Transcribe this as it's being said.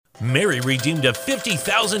Mary redeemed a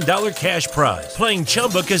 $50,000 cash prize playing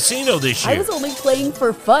Chumba Casino this year. I was only playing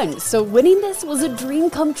for fun, so winning this was a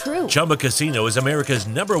dream come true. Chumba Casino is America's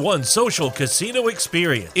 #1 social casino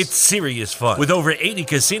experience. It's serious fun. With over 80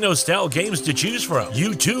 casino-style games to choose from,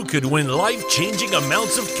 you too could win life-changing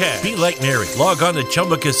amounts of cash. Be like Mary. Log on to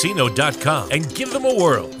ChumbaCasino.com and give them a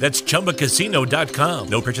whirl. That's ChumbaCasino.com.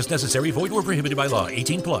 No purchase necessary. Void where prohibited by law.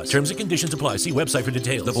 18 plus. Terms and conditions apply. See website for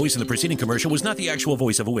details. The voice in the preceding commercial was not the actual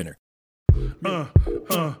voice of a winner. Yeah,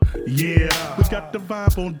 we got the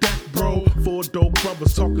vibe on deck, bro. Four dope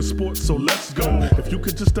brothers talking sports, so let's go. If you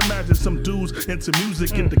could just imagine some dudes into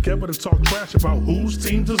music get together to talk trash about whose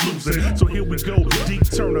teams is losing. So here we go. Deke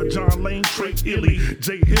Turner, John Lane, Trey Ely,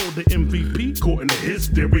 Jay Hill, the MVP, according to his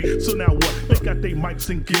theory. So now what? They got their mics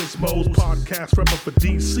and gizmos. Podcast rapper for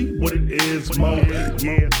DC, what it is, Mo.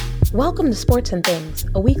 Yeah. Welcome to Sports and Things,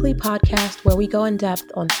 a weekly podcast where we go in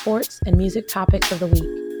depth on sports and music topics of the week.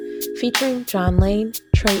 Featuring John Lane,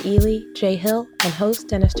 Trey Ely, Jay Hill, and host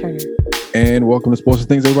Dennis Turner. And welcome to Sports and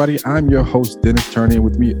Things, everybody. I'm your host, Dennis Turner. And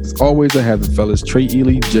with me, as always, I have the fellas, Trey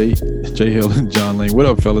Ely, Jay Hill, and John Lane. What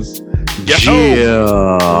up, fellas? Yeah.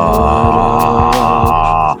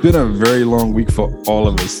 It's been a very long week for all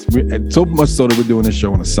of us. So much so that we're doing this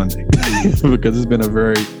show on a Sunday because it's been a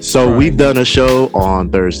very... So we've done a show on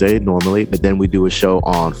Thursday normally, but then we do a show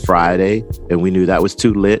on Friday, and we knew that was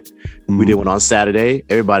too lit. Mm-hmm. We did one on Saturday.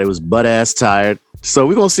 Everybody was butt-ass tired. So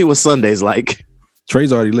we're going to see what Sunday's like.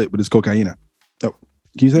 Trey's already lit with his cocaine. Oh,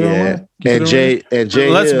 can you say that and Jay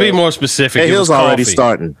Let's Hill, be more specific. Jay Hill's already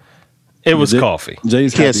starting. It was coffee.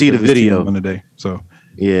 Jay's can't see the video on the day, so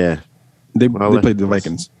yeah, they played the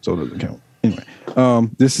Vikings, so it doesn't count. Anyway,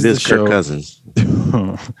 this is the show. Kirk Cousins.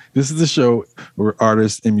 This is the show where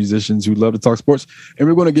artists and musicians who love to talk sports, and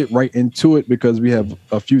we're going to get right into it because we have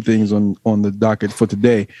a few things on the docket for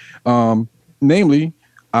today. Namely,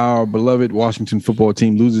 our beloved Washington football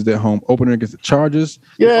team loses their home opener against the Chargers.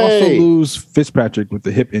 Yay! They also lose Fitzpatrick with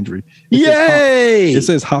the hip injury. It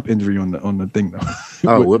says hop injury on the thing though.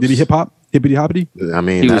 Oh, did he hip hop? Hippity hoppity? I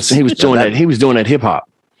mean, he was doing that hip hop.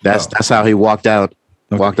 That's how he walked out.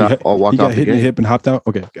 Okay. Walked he off got the hit in game. the hip and hopped out.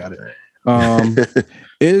 Okay, got it.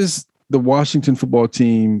 Is the Washington football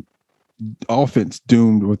team offense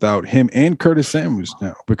doomed without him and Curtis Samuels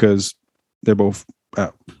now because they're both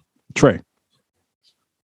out? Trey.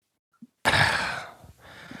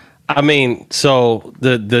 I mean, so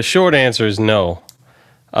the short answer is no.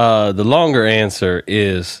 The longer answer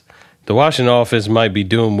is the Washington offense might be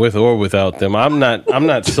doomed with or without them. I'm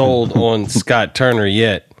not sold on Scott Turner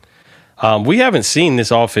yet. We haven't seen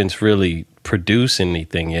this offense really produce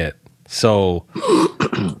anything yet. So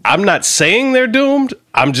I'm not saying they're doomed.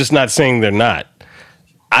 I'm just not saying they're not.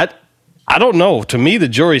 I don't know. To me, the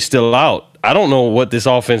jury's still out. I don't know what this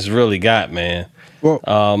offense really got, man. Well,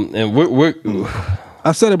 and we're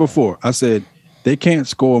I said it before. I said they can't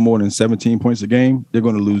score more than 17 points a game. They're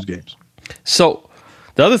going to lose games. So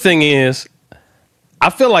the other thing is, I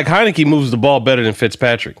feel like Heineke moves the ball better than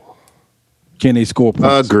Fitzpatrick. Can they score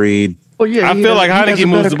points? Agreed. Well, yeah, I feel like Heineke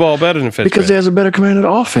moves the ball better than Fitzpatrick because he has a better command of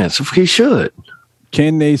the offense. He should.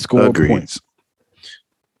 Can they score Agreed. points?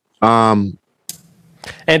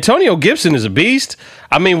 Antonio Gibson is a beast.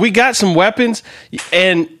 I mean, we got some weapons,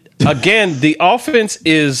 and again, the offense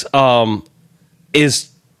is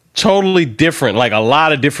totally different. Like a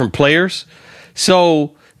lot of different players,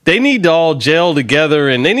 so they need to all gel together,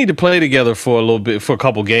 and they need to play together for a little bit, for a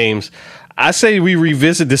couple games. I say we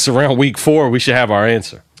revisit this around week 4. We should have our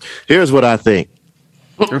answer. Here's what I think.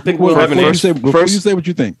 Before you say what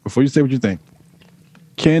you think,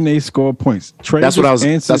 can they score points? Trey That's what I was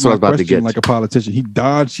about to get. Like a politician, he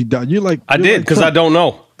dodged. You're like I did because I don't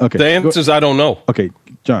know. Okay, the answers I don't know. Okay,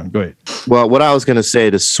 John, go ahead. Well, what I was going to say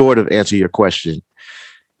to sort of answer your question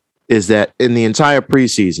is that in the entire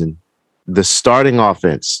preseason, the starting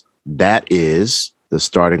offense,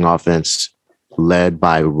 led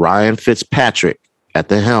by Ryan Fitzpatrick at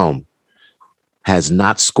the helm, has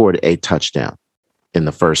not scored a touchdown in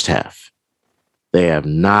the first half. They have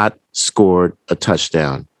not scored a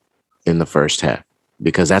touchdown in the first half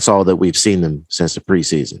because that's all that we've seen them since the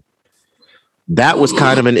preseason. That was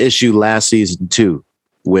kind of an issue last season too,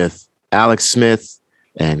 with Alex Smith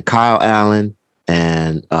and Kyle Allen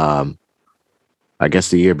and I guess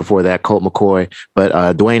the year before that, Colt McCoy,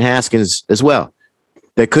 but Dwayne Haskins as well.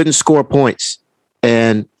 They couldn't score points.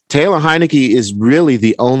 And Taylor Heineke is really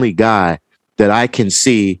the only guy that I can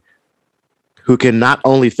see who can not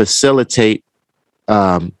only facilitate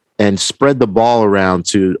and spread the ball around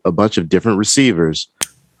to a bunch of different receivers,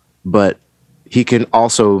 but he can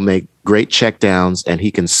also make great checkdowns and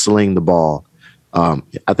he can sling the ball.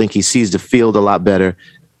 I think he sees the field a lot better.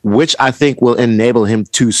 which I think will enable him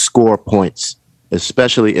to score points,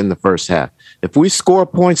 especially in the first half. If we score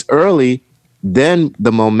points early, then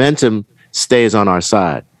the momentum stays on our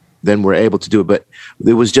side. Then we're able to do it. But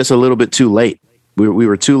it was just a little bit too late. We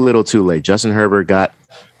were too little too late. Justin Herbert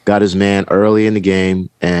got his man early in the game,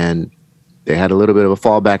 and they had a little bit of a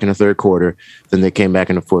fallback in the third quarter. Then they came back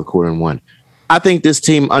in the fourth quarter and won. I think this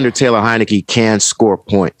team under Taylor Heineke can score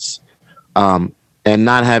points. And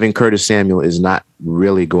not having Curtis Samuel is not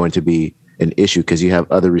really going to be an issue because you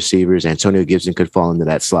have other receivers. Antonio Gibson could fall into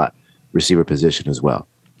that slot receiver position as well.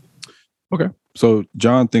 Okay. So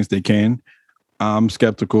John thinks they can. I'm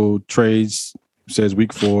skeptical. Trades says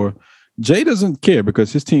week 4. Jay doesn't care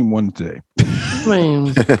because his team won today. I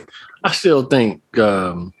mean, I still think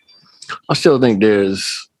there's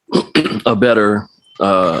a better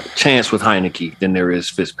chance with Heineke than there is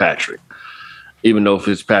Fitzpatrick, even though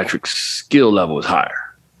Fitzpatrick's skill level is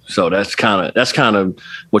higher. So that's kind of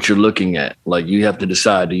what you're looking at. Like, you have to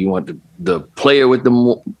decide, do you want the player with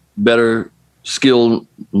the better skill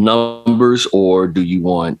numbers, or do you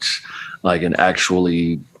want like an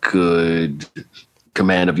actually good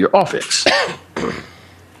command of your offense?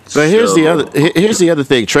 But here's the other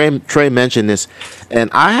thing. Trey mentioned this,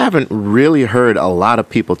 and I haven't really heard a lot of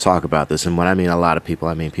people talk about this. And when I mean a lot of people,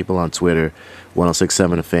 I mean people on Twitter,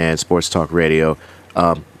 106.7 The Fan, Sports Talk Radio.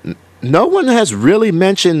 No one has really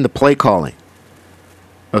mentioned the play calling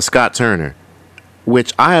of Scott Turner,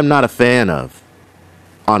 which I am not a fan of.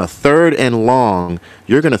 On a 3rd and long,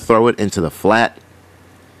 you're going to throw it into the flat.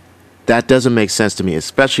 That doesn't make sense to me,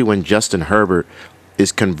 especially when Justin Herbert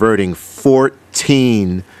is converting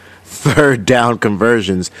 14 third down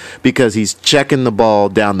conversions because he's checking the ball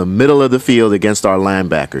down the middle of the field against our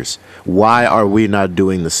linebackers. Why are we not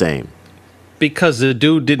doing the same? Because the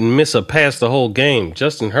dude didn't miss a pass the whole game.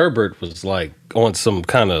 Justin Herbert was like on some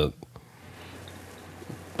kind of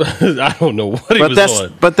I don't know what he was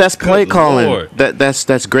on. But that's play Good calling. Lord.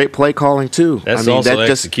 That's great play calling too. That's also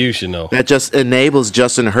execution, though. That just enables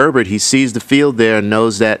Justin Herbert. He sees the field there and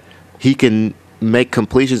knows that he can make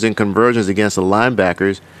completions and conversions against the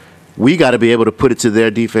linebackers. We got to be able to put it to their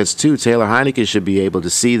defense too. Taylor Heineke should be able to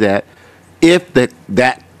see that if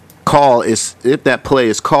that play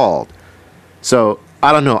is called. So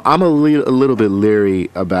I don't know. I'm a little bit leery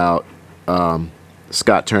about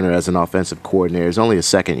Scott Turner as an offensive coordinator. It's only his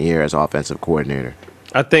 2nd year as offensive coordinator.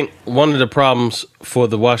 I think one of the problems for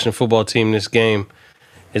the Washington football team this game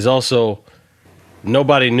is also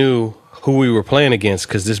nobody knew who we were playing against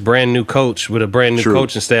because this brand new coach with a brand new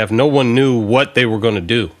coaching staff, no one knew what they were going to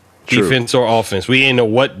do, defense or offense. We had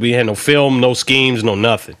no film, no schemes, no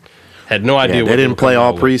nothing. Had no idea. They didn't play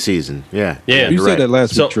all preseason. Yeah. You said that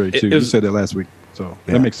last week, Trey, too. You said that last week. So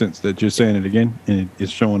that makes sense that you're saying it again, and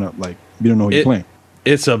it's showing up like you don't know who you're playing.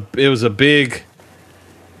 It was a big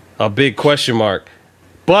question mark.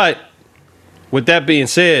 But with that being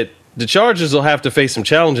said, the Chargers will have to face some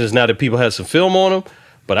challenges now that people have some film on them.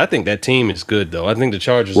 But I think that team is good, though. I think the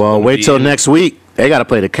Chargers. Well, wait till next week. They got to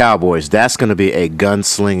play the Cowboys. That's going to be a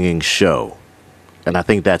gunslinging show, and I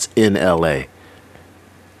think that's in L.A.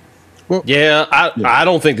 Well, I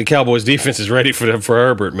don't think the Cowboys defense is ready for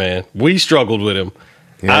Herbert, man. We struggled with him.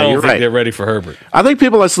 Yeah, I don't think they're ready for Herbert. I think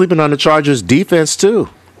people are sleeping on the Chargers defense too.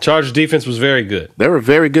 Chargers defense was very good. They were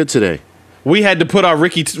very good today. We had to put our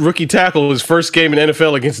rookie tackle his first game in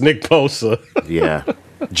NFL against Nick Bosa. Yeah,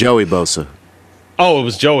 Joey Bosa. Oh, it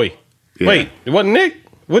was Joey. Yeah. Wait, it wasn't Nick?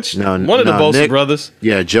 One of the Bosa Nick, brothers.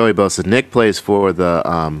 Yeah, Joey Bosa. Nick plays for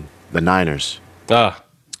the Niners. The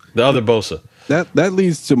other Bosa. That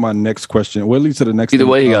leads to my next question. Well, it leads to the next. Either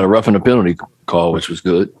way, he got a roughing the penalty call, which was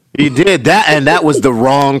good. He did that, and that was the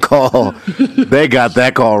wrong call. They got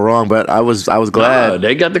that call wrong, but I was glad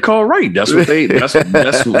they got the call right. That's what they. That's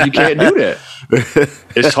you can't do that.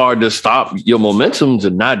 It's hard to stop your momentum to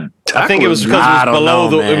not tackle. I think it was because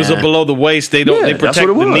it was below the waist. They protect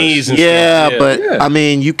the knees. And stuff. But I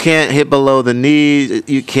mean, you can't hit below the knees.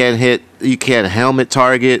 You can't helmet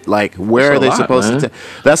target. Like, where are they supposed to?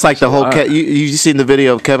 That's like the whole. You seen the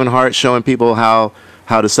video of Kevin Hart showing people how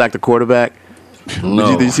to sack the quarterback?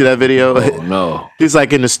 No. Did you see that video? No. He's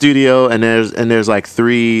like in the studio, and there's like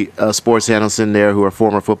 3 sports analysts in there who are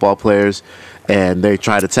former football players, and they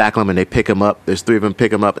try to tackle him, and they pick him up. There's 3 of them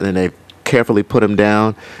pick him up, and then they carefully put him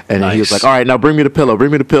down, and he was like, "All right, now bring me the pillow.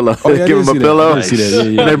 Bring me the pillow." Oh, yeah, give him a pillow. Nice.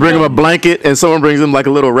 And they bring him a blanket, and someone brings him like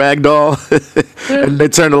a little rag doll, and they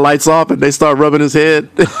turn the lights off, and they start rubbing his head.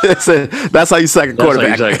 That's how you sack a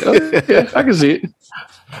quarterback. Yeah, I can see it.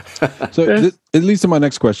 So it leads to my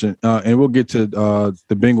next question, and we'll get to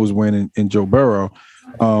the Bengals win and Joe Burrow.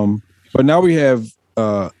 But now we have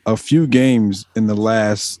a few games in the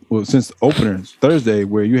last since opener Thursday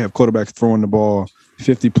where you have quarterbacks throwing the ball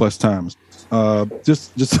 50 plus times.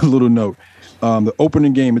 Just a little note. The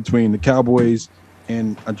opening game between the Cowboys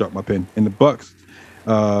and I dropped my pen and the Bucks.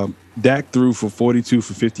 Dak threw for 42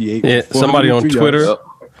 for 58. Yeah, somebody on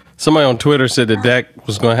Twitter said that Dak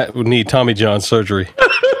was going to need Tommy John surgery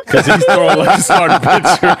because he's throwing like a starting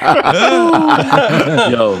pitcher.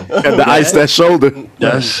 Yo, and the ice that shoulder.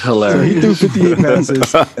 That's hilarious. So he threw 58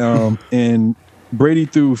 passes, and Brady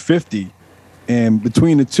threw 50. And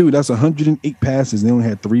between the two, that's 108 passes. They only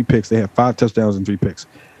had 3 picks. They had 5 touchdowns and 3 picks.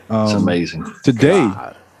 It's amazing. Today,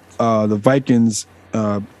 the Vikings,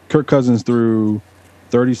 Kirk Cousins threw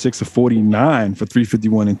 36 of 49 for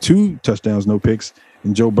 351 and 2 touchdowns, no picks.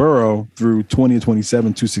 And Joe Burrow threw 20 of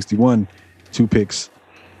 27, 261, 2 picks,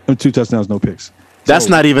 2 touchdowns, no picks. That's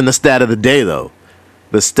not even the stat of the day, though.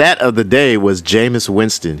 The stat of the day was Jameis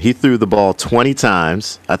Winston. He threw the ball 20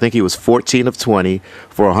 times. I think he was 14 of 20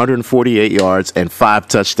 for 148 yards and 5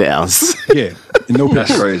 touchdowns. Yeah, no picks.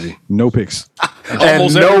 That's crazy. No picks.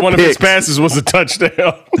 Almost every one of his passes was a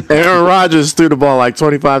touchdown. Aaron Rodgers threw the ball like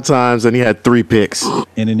 25 times and he had 3 picks.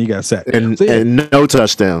 And then he got sacked. And no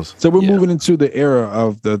touchdowns. So we're moving into the era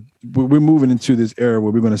of we're moving into this era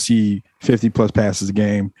where we're going to see 50 plus passes a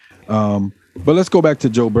game. But let's go back to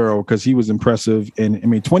Joe Burrow because he was impressive. And I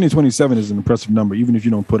mean, 2027 is an impressive number, even if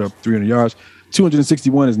you don't put up 300 yards.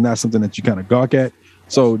 261 is not something that you kind of gawk at.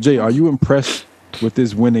 So, Jay, are you impressed with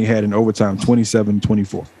this win they had in overtime,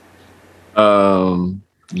 27-24?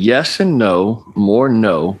 Yes and no. More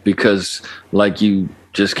no, because like you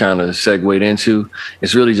just kind of segued into,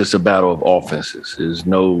 it's really just a battle of offenses. There's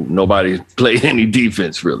nobody played any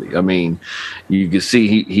defense really. I mean, you can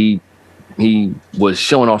see he was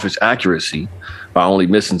showing off his accuracy by only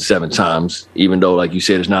missing 7 times, even though, like you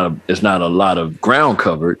said, it's not a lot of ground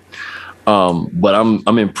covered. But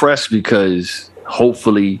I'm impressed because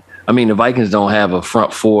hopefully, I mean, the Vikings don't have a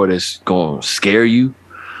front four that's going to scare you,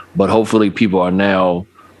 but hopefully people are now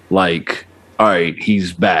like, all right,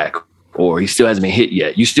 he's back, or he still hasn't been hit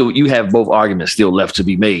yet. You have both arguments still left to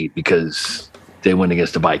be made because they went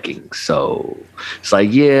against the Vikings. So it's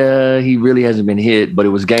like, yeah, he really hasn't been hit, but it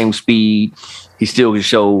was game speed. He still can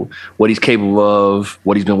show what he's capable of,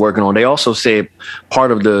 what he's been working on. They also said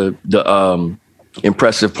part of the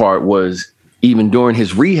impressive part was even during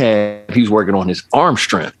his rehab, he's working on his arm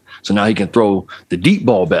strength. So now he can throw the deep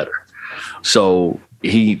ball better. So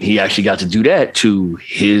he actually got to do that to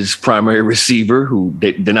his primary receiver, who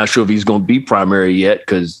they're not sure if he's going to be primary yet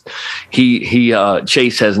because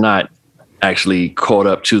Chase has not actually caught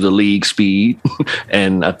up to the league speed.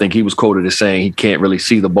 And I think he was quoted as saying he can't really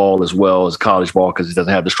see the ball as well as college ball because he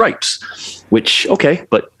doesn't have the stripes, which, okay.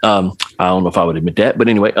 But I don't know if I would admit that. But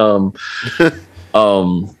anyway, but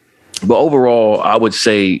overall, I would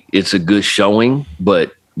say it's a good showing,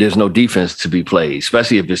 but there's no defense to be played,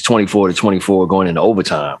 especially if it's 24-24 going into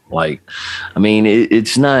overtime. Like, I mean,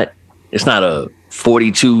 it's not a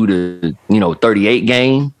 42 to 38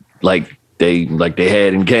 game like they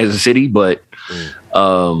had in Kansas City, but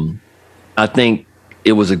I think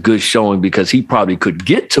it was a good showing because he probably could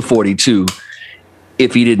get to 42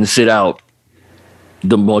 if he didn't sit out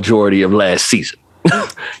the majority of last season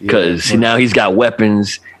because now he's got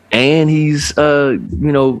weapons. And he's,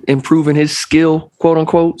 improving his skill, quote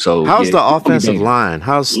unquote. So how's the offensive line?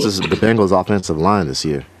 How's the Bengals' offensive line this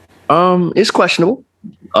year? It's questionable,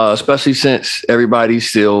 especially since everybody's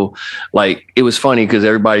still like. It was funny because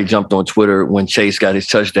everybody jumped on Twitter when Chase got his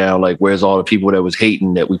touchdown. Like, where's all the people that was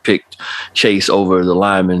hating that we picked Chase over the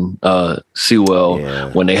lineman Sewell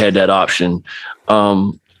when they had that option?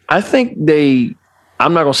 I think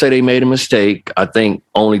I'm not gonna say they made a mistake. I think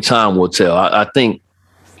only time will tell. I think.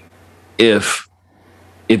 If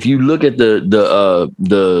you look at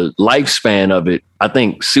the lifespan of it, I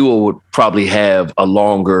think Sewell would probably have a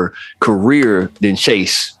longer career than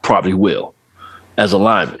Chase probably will as a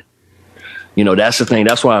lineman. That's the thing.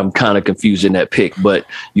 That's why I'm kind of confused in that pick. But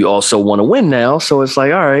you also want to win now, so it's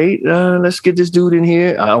like, all right, let's get this dude in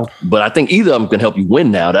here. But I think either of them can help you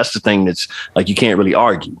win now. That's the thing that's like you can't really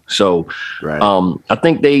argue. So right. I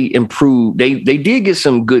think they improved. They did get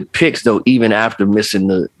some good picks though, even after missing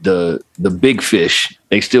the big fish.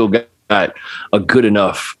 They still got a good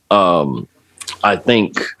enough. I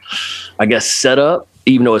guess setup,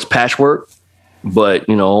 even though it's patchwork. But,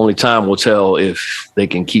 only time will tell if they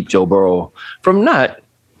can keep Joe Burrow from not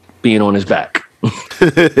being on his back.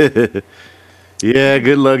 Yeah,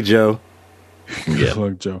 good luck, Joe. Yeah. Good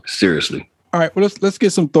luck, Joe. Seriously. All right, well, let's get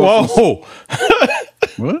some thoughts. Whoa.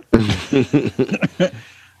 What?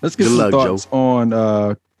 Let's get some thoughts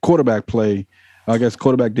on quarterback play, I guess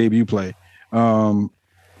quarterback debut play.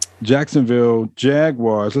 Jacksonville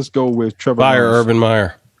Jaguars. Let's go with Trevor Lawrence. Urban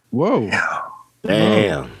Meyer. Whoa.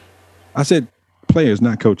 Damn. I said players,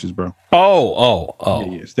 not coaches, bro. Oh.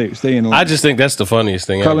 Yeah. Stay in the line. I just think that's the funniest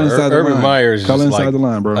thing Color ever. inside the Urban line. Meyer is Color just inside like the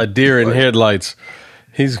line, bro. a deer in headlights.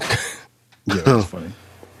 He's Yeah, that's funny.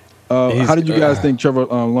 How did you guys think Trevor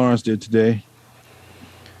Lawrence did today?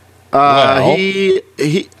 Well.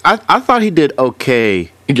 I thought he did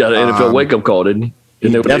okay. He got an NFL wake up call, didn't he? He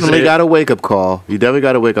definitely got a wake up call.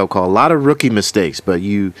 A lot of rookie mistakes, but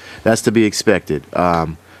that's to be expected.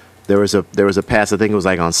 There was a pass. I think it was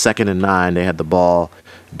like on 2nd and 9. They had the ball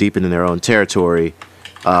deep in their own territory,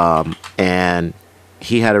 and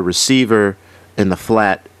he had a receiver in the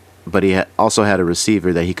flat, but he also had a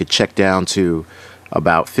receiver that he could check down to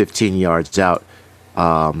about 15 yards out,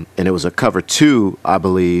 and it was a cover 2, I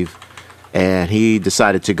believe. And he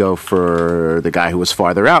decided to go for the guy who was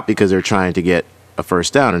farther out because they're trying to get a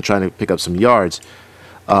first down and trying to pick up some yards.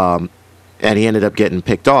 And he ended up getting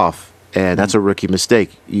picked off. And that's a rookie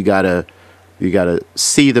mistake. You gotta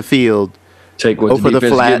see the field. Take what the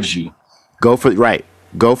defense gives you. Go for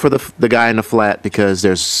the guy in the flat because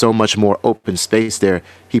there's so much more open space there.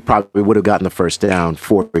 He probably would have gotten the first down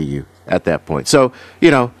for you at that point. So,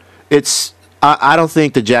 it's I don't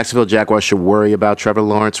think the Jacksonville Jaguars should worry about Trevor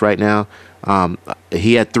Lawrence right now.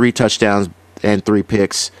 He had 3 touchdowns and 3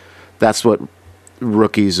 picks. That's what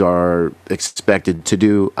rookies are expected to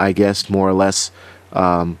do, I guess, more or less.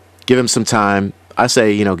 Give him some time. I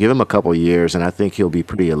say, give him a couple years, and I think he'll be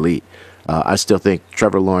pretty elite. I still think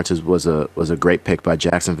Trevor Lawrence was a great pick by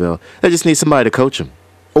Jacksonville. They just need somebody to coach him.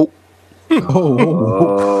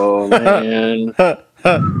 Oh man.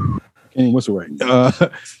 Kenny Whistle right.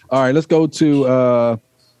 All right, let's go to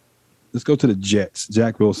the Jets.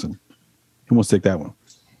 Jack Wilson. Who wants to take that one?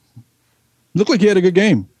 Looked like he had a good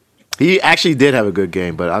game. He actually did have a good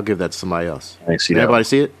game, but I'll give that to somebody else. I see that. Everybody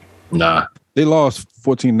see it? Nah. They lost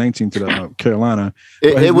 14-19 to the Carolina.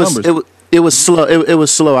 It was slow. It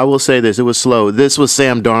was slow. I will say this. It was slow. This was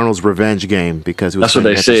Sam Darnold's revenge game because it was that's what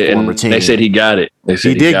they said. And they said he got it. They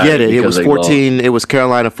said he did get it. It was 14. It was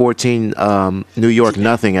Carolina 14, New York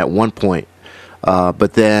nothing at one point.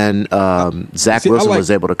 But then Zach Wilson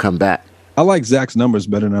was able to come back. I like Zach's numbers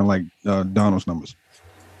better than I like Donald's numbers.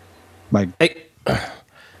 Like, hey,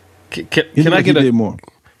 can I get more?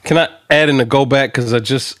 Can I add in a go back because I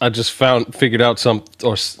just figured out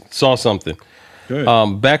saw something.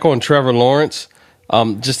 Back on Trevor Lawrence,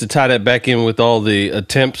 just to tie that back in with all the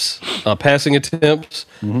attempts, passing attempts.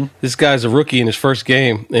 Mm-hmm. This guy's a rookie in his first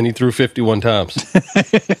game, and he threw 51 times.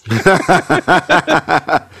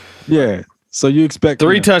 Yeah. So you expect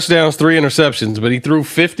 3 touchdowns, 3 interceptions, but he threw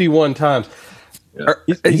 51 times. Yeah.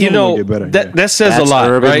 That says a lot,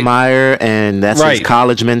 Urban right? Meyer, and that's his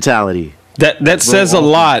college mentality. That says a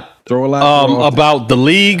lot about the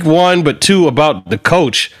league, 1, but 2 about the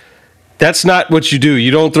coach. That's not what you do.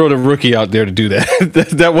 You don't throw the rookie out there to do that.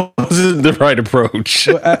 That wasn't the right approach.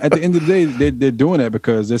 Well, at the end of the day, they're doing that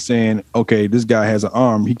because they're saying, okay, this guy has an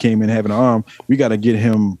arm. He came in having an arm. We got to get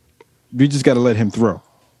him. We just got to let him throw.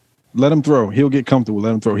 Let him throw. He'll get comfortable.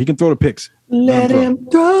 Let him throw. He can throw the picks. Let him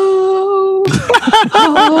throw.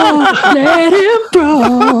 Oh, let him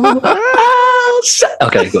throw.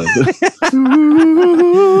 Okay, go ahead.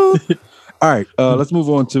 All right, let's move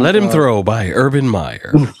on to Let Him Throw by Urban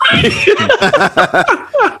Meyer. He's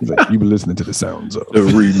like, you've been listening to the sounds of the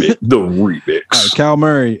remix. All right, Kyle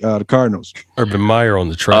Murray, the Cardinals. Urban Meyer on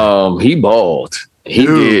the track. He balled. He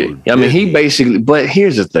did. I mean, he basically. But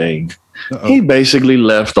here's the thing. He basically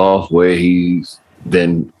left off where he's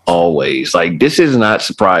been always. Like, this is not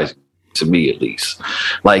surprising to me, at least.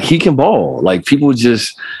 Like, he can ball. Like, people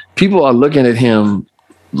are looking at him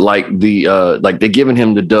like like they're giving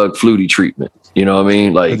him the Doug Flutie treatment. You know what I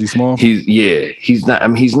mean? Like, he's small. He's not. I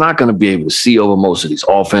mean, he's not going to be able to see over most of these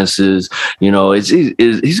offenses. You know, he's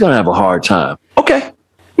going to have a hard time. Okay.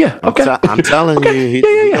 Yeah. Okay. I'm telling you, he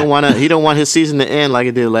don't want his season to end like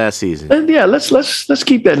it did last season. Yeah. Let's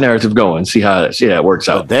keep that narrative going. See how it works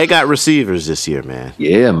out. But they got receivers this year, man.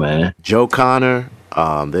 Yeah, man. Joe Connor.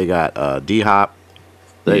 They got D Hop.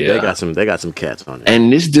 They got some cats on it.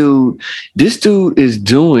 And this dude is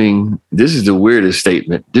doing. This is the weirdest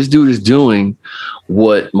statement. This dude is doing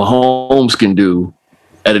what Mahomes can do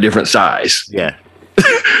at a different size. Yeah.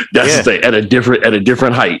 That's the thing. At a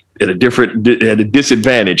different height, at a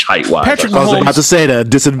disadvantage height wise. Patrick I was Mahomes, about to say the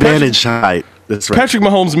disadvantage height. That's right. Patrick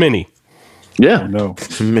Mahomes mini. Yeah. Oh, no.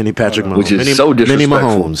 Mini Patrick Mahomes. Which is so disrespectful. Mini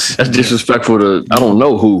Mahomes. That's disrespectful to I don't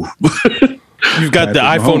know who. You've got the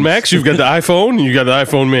iPhone Max, you've got the iPhone, and you got the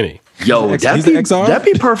iPhone mini. Yo, that'd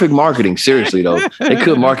be perfect marketing. Seriously though, they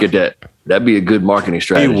could market that. That'd be a good marketing He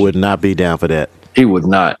strategy. would not be down for that. He would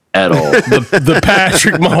not at all. The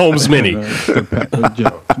Patrick Mahomes mini.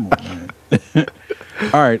 Come on, man.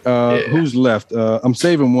 All right, who's left? I'm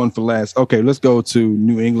saving one for last. Okay, let's go to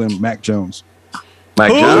New England. Mac Jones.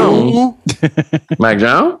 Mac Jones. Mac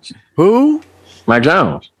Jones. Who? Mac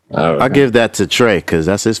Jones. I'll give that to Trey because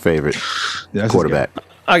that's his favorite quarterback.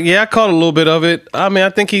 Yeah, I caught a little bit of it. I mean, I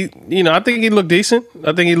think he looked decent.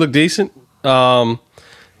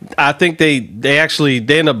 I think they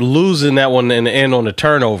end up losing that one in the end on the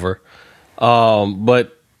turnover.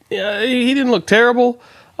 But yeah, he didn't look terrible.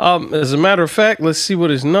 As a matter of fact, let's see what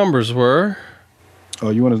his numbers were. Oh,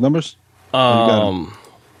 you want his numbers?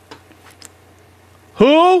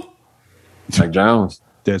 Who? Mac Jones.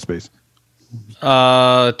 Dead space.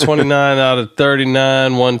 29 out of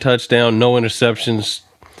 39, 1 touchdown, no interceptions.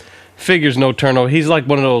 Figures no turnover. He's like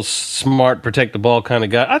one of those smart, protect the ball kind of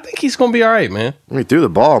guy. I think he's going to be all right, man. He threw the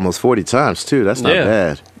ball almost 40 times, too. That's not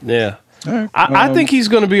bad. Yeah. All right. I think he's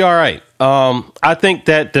going to be all right. I think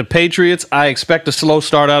that the Patriots, I expect a slow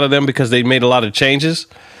start out of them because they made a lot of changes.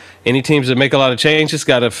 Any teams that make a lot of changes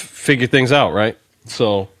got to figure things out, right?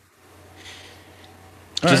 So,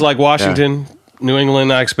 just like Washington, New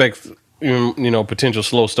England, I expect potential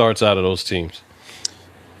slow starts out of those teams.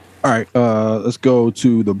 All right, let's go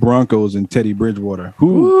to the Broncos and Teddy Bridgewater.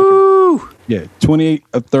 Who? Okay. Yeah, 28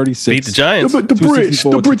 of 36. Beat the Giants. The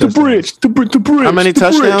bridge. How many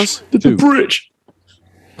touchdowns? The bridge.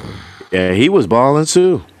 Yeah, he was balling,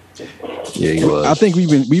 too. Yeah, he was. I think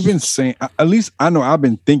we've been saying, at least I know I've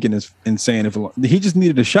been thinking this and saying it for long. He just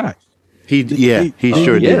needed a shot. He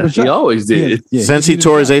sure did. Yeah, he always did. Yeah, Since he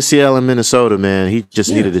tore his ACL in Minnesota, man, he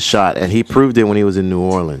just needed a shot, and he proved it when he was in New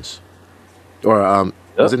Orleans. Or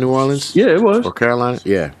was it New Orleans? Yeah, it was. Or Carolina?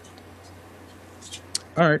 Yeah.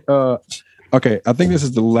 All right. Okay, I think this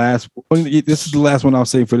is the last. This is the last one I'll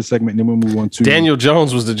say for this segment, and then we'll move on to Daniel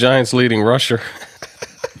Jones was the Giants' leading rusher.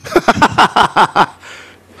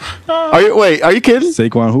 Are you kidding?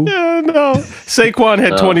 Saquon. Who? Yeah, no. Saquon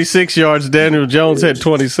had 26 yards. Daniel Jones had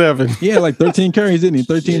 27. Yeah, like 13 carries, didn't he?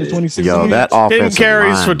 13 to 26. Yo, that 10 offensive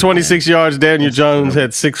carries line, for 26 yards. Daniel Jones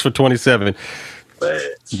had 6 for 27.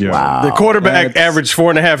 Yeah. Wow. The quarterback averaged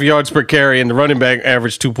 4.5 yards per carry, and the running back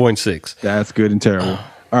averaged 2.6. That's good and terrible.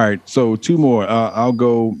 All right, so two more. I'll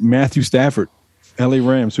go Matthew Stafford, LA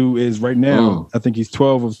Rams, who is right now, I think he's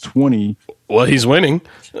 12 of 20. Well, he's winning.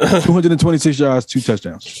 226 yards, 2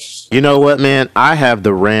 touchdowns. You know what, man? I have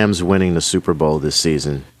the Rams winning the Super Bowl this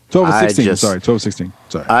season. 12 of 16. 12 of 16.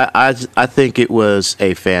 Sorry. I think it was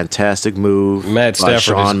a fantastic move Matt by Stafford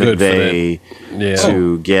Sean is good McVay for that. Yeah.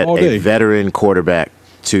 to get a veteran quarterback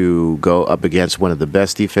to go up against one of the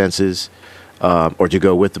best defenses, or to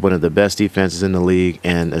go with one of the best defenses in the league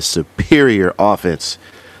and a superior offense.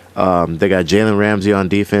 They got Jalen Ramsey on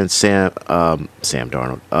defense, Sam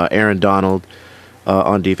Darnold, Aaron Donald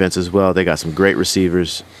on defense as well. They got some great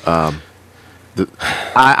receivers. I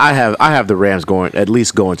have the Rams going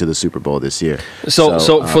to the Super Bowl this year.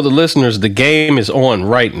 So for the listeners, the game is on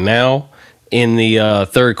right now in the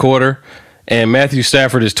third quarter, and Matthew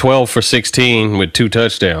Stafford is 12 for 16 with 2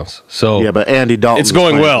 touchdowns. So yeah, but Andy Dalton, it's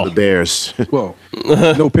going well. The Bears, well,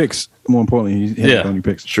 no picks. More importantly, he had only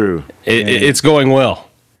picks. True. It's going well.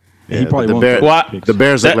 Yeah, he probably won't. The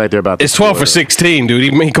Bears look like they're about to. It's 12 for 16,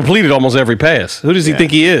 dude. He completed almost every pass. Who does he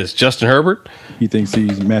think he is? Justin Herbert? He thinks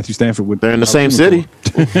he's Matthew Stafford. They're in the same city.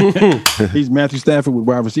 He's Matthew Stafford with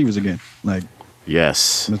wide receivers again. Like,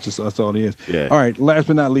 yes, that's all he is. Yeah. All right. Last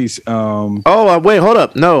but not least. Wait, hold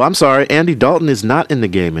up. No, I'm sorry. Andy Dalton is not in the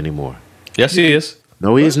game anymore. Yes, he is.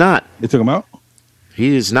 No, he is not. They took him out.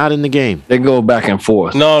 He is not in the game. They go back and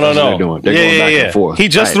forth. No. They're going back and forth. He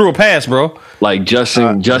just threw a pass, bro. Like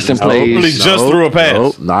Justin He plays. just threw a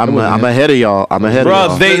pass. No, I'm ahead of y'all. I'm ahead bro,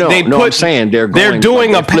 of y'all. I'm saying they're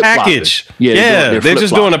doing a package. Yeah, they're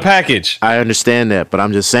just doing a package. I understand that, but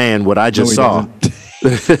I'm just saying what I just saw.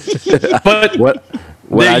 But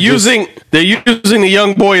they're using the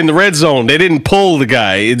young boy in the red zone. They didn't pull the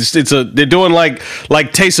guy. They're doing like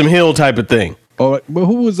Taysom Hill type of thing. Oh, but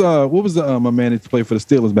what was my man that played for the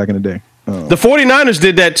Steelers back in the day? The 49ers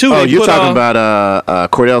did that too. Oh, you're talking about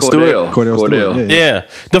Cordell Stewart? Cordell. Yeah.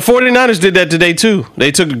 The 49ers did that today too.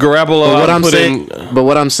 They took Garoppolo out and put in. But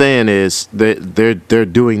what I'm saying is they're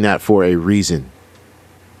doing that for a reason.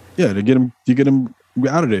 Yeah, to get him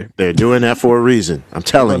out of there. They're doing that for a reason. I'm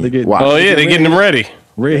telling you. Why? Oh yeah, they're getting him ready.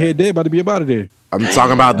 Redhead Day about to be out of there. I'm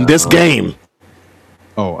talking about this game.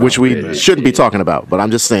 Which we shouldn't be talking about, but I'm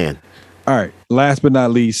just saying. All right. Last but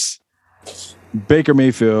not least, Baker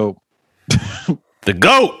Mayfield. The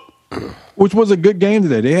GOAT. which was a good game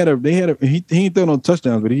today. He ain't throw no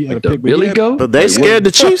touchdowns, but he had a pick. Billy Goat? But they scared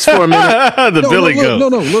the Chiefs for a minute. Billy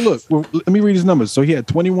Goat. Look. Well, let me read his numbers. So he had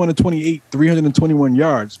 21 and 28, 321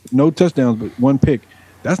 yards, no touchdowns, but one pick.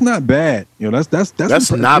 That's not bad. That's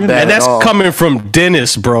not bad. And that's coming from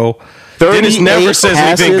Dennis, bro. Dennis never says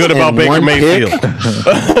anything good about Baker Mayfield.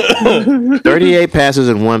 38 passes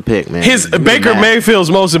and one pick, man. Baker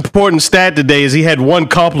Mayfield's most important stat today is he had one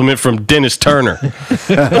compliment from Dennis Turner.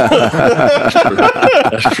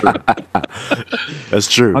 That's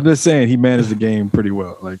true. I'm just saying he managed the game pretty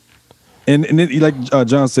well. And then, like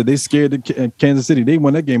John said, they scared Kansas City. They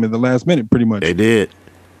won that game at the last minute, pretty much. They did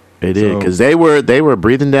because they were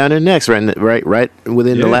breathing down their necks right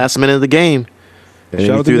within the last minute of the game. And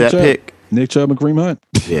Shout out to threw that pick. Nick Chubb and Kareem Hunt.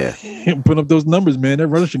 Yeah. Putting up those numbers, man. That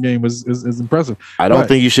rushing game is impressive. I don't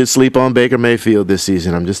think you should sleep on Baker Mayfield this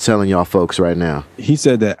season. I'm just telling y'all folks right now. He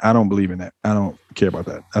said that. I don't believe in that. I don't care about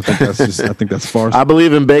that. I think that's farce. I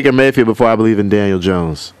believe in Baker Mayfield before I believe in Daniel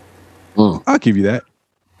Jones. I'll give you that.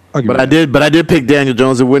 I did pick Daniel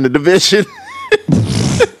Jones to win the division.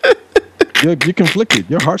 You're conflicted.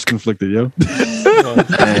 Your heart's conflicted, yo. No,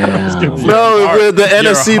 with the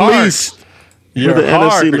NFC least. Your the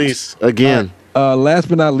heart. NFC least again. Last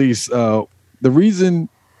but not least, the reason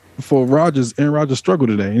for Aaron Rodgers struggled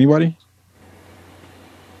today. Anybody?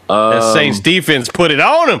 That Saints defense put it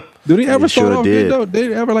on him. Do they ever start off did. good though?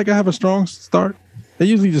 They ever have a strong start? They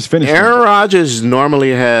usually just finish. Aaron Rodgers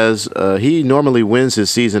normally he normally wins his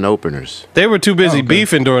season openers. They were too busy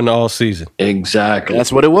beefing during the all season. Exactly.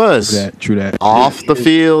 That's what it was. True that. Off the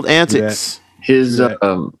field antics. His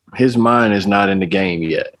mind is not in the game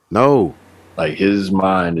yet. No. Like his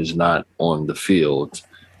mind is not on the field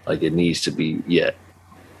like it needs to be yet.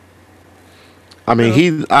 I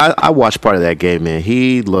mean, I watched part of that game, man.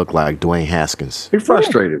 He looked like Dwayne Haskins. He's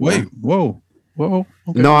frustrated. Wait, whoa. Okay.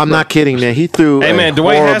 No, I'm not kidding, man. He threw. Hey, man,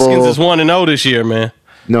 Dwayne Haskins is 1-0 this year, man.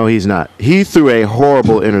 No, he's not. He threw a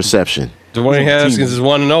horrible interception. Dwayne Haskins is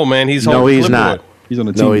 1-0, man. He's holding the clipboard. Not. He's on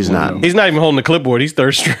the team. No, he's not. He's not even holding the clipboard. He's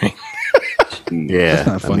third string. Yeah, that's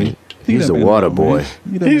not funny. He's a water boy.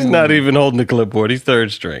 He's not even holding the clipboard. He's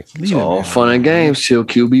third string. It's all fun and games till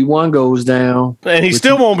QB1 goes down. And he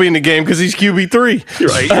still won't be in the game because he's QB3.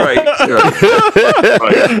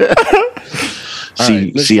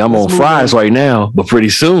 Right. See, I'm on fries right now, but pretty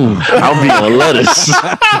soon I'll be on lettuce.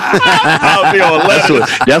 I'll be on lettuce.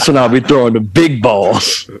 That's when I'll be throwing the big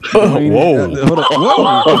balls. Whoa.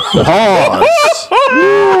 Pause.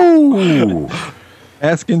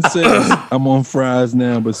 Haskins says, I'm on fries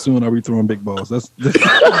now, but soon I'll be throwing big balls. That's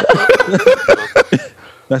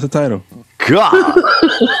the title. God.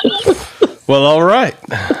 Well, all right.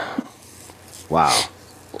 Wow.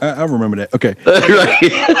 I remember that. Okay.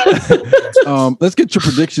 Let's get your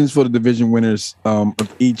predictions for the division winners of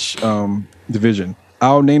each division.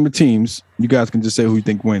 I'll name the teams. You guys can just say who you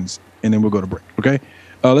think wins, and then we'll go to break. Okay.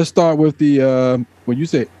 Let's start with the when you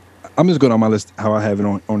say. I'm just going on my list how I have it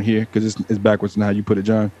on here because it's backwards in how you put it,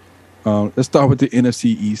 John. Let's start with the NFC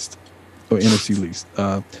East or NFC least.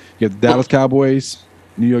 You have the Dallas Cowboys,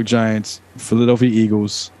 New York Giants, Philadelphia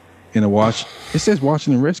Eagles, and it says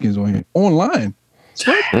Washington Redskins on here. Online.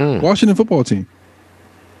 Washington football team.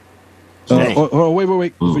 Wait.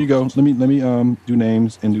 Before you go, let me do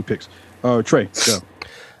names and do picks. Trey, go.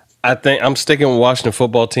 I think I'm sticking with Washington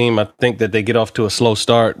football team. I think that they get off to a slow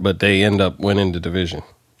start, but they end up winning the division.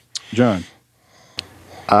 John.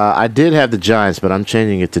 I did have the Giants, but I'm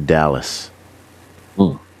changing it to Dallas.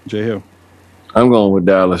 Jay Hill. I'm going with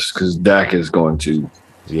Dallas because Dak is going to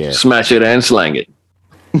smash it and slang it.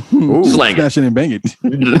 Ooh, slang smash it and bang it.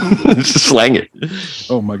 Slang it.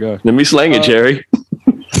 Oh my God. Let me slang it, Jerry.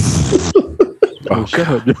 Shut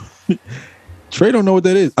up. Trey don't know what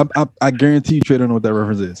that is. I guarantee you Trey don't know what that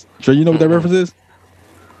reference is. Trey, you know what that reference is?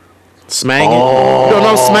 Smang it. You don't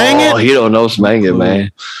know Smang it? Oh, he don't know Smang it,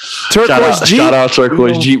 man. Turquoise Jeep. Shout out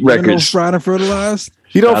Turquoise Jeep Records. Fried and fertilized.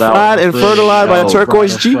 You don't fried and fertilized by a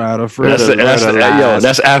turquoise Jeep? That's after that episode, yo.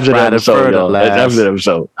 That's after that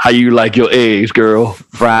episode. How you like your eggs, girl?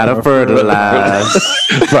 Fried and fertilized.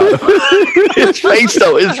 His face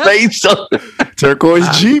though. Turquoise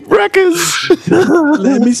Jeep Records.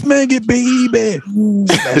 Let me smack it, baby.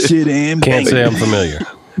 Smash it and can't say I'm familiar.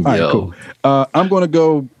 All right, cool. I'm going to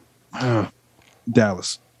go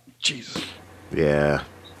Dallas. Jesus. Yeah.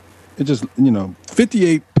 It just,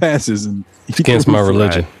 58 passes and against my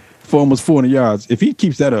religion for almost 400 yards. If he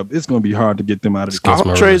keeps that up, it's going to be hard to get them out of the game. I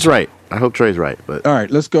hope Trey's right. But all right,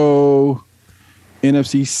 let's go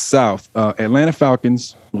NFC South. Atlanta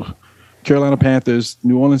Falcons, Carolina Panthers,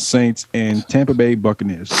 New Orleans Saints, and Tampa Bay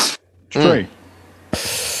Buccaneers. Trey.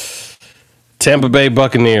 Tampa Bay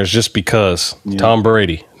Buccaneers, just because Tom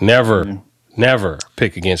Brady. Never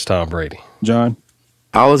pick against Tom Brady. John?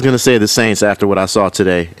 I was going to say the Saints after what I saw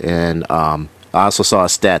today. And I also saw a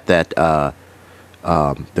stat that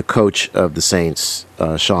the coach of the Saints,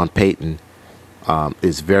 Sean Payton,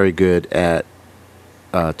 is very good at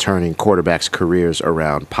turning quarterbacks' careers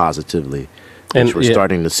around positively, which we're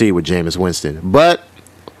starting to see with Jameis Winston.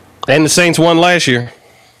 And the Saints won last year.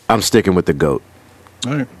 I'm sticking with the GOAT.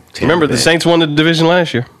 All right. Remember, the Saints won the division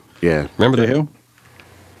last year. Yeah. Remember The that? hell?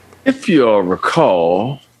 If you all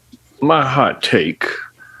recall, my hot take a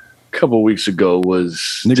couple of weeks ago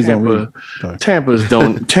was Niggas don't read. Sorry.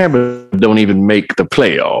 Tampa don't even make the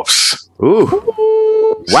playoffs.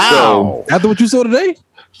 Ooh. Wow. After what you saw today?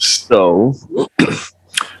 So,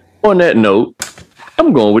 on that note,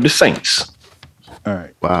 I'm going with the Saints. All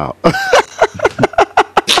right. Wow.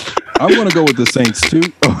 I'm going to go with the Saints, too.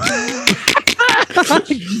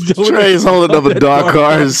 Trey's holding up a dark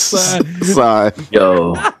horse side.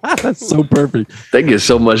 Yo, That's so perfect. they get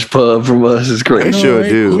so much pub from us. It's They crazy. sure right?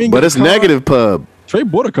 do. We ain't But got it's a car. negative pub. Trey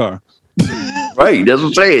bought a car. Right, that's what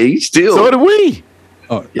I'm saying. He's still. So did we.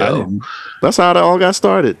 Oh, I Yo. didn't. That's how it all got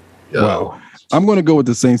started. Yo. Wow. I'm going to go with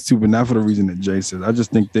the Saints, too, but not for the reason that Jay said. I just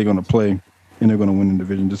think they're going to play, and they're going to win the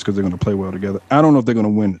division just because they're going to play well together. I don't know if they're going to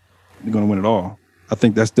win. They're going to win it all. I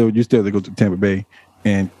think that's still, you still have to go to Tampa Bay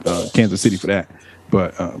and Kansas City for that.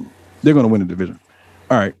 But they're going to win the division.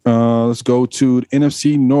 All right, let's go to the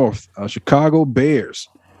NFC North. Chicago Bears,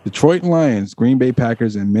 Detroit Lions, Green Bay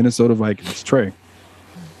Packers, and Minnesota Vikings. Trey.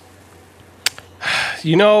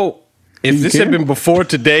 You know, if you this care? had been before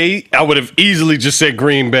today, I would have easily just said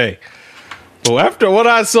Green Bay. Well, after what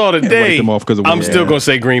I saw today, them off 'cause of I'm what- still going to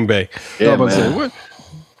say Green Bay. I Yeah, was about to say, man. what?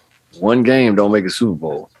 One game don't make a Super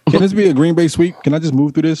Bowl. Can this be a Green Bay sweep? Can I just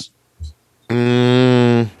move through this?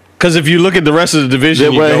 Because if you look at the rest of the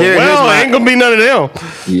division, Yeah, well, you go, here's well, my- ain't going to be none of them.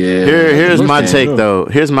 Yeah. Here's Looks my like take, it. though.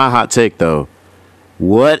 Here's my hot take, though.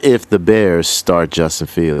 What if the Bears start Justin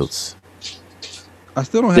Fields? I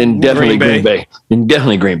still don't have Then definitely Green Green Bay. Then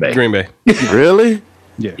definitely Green Bay. Green Bay. Really?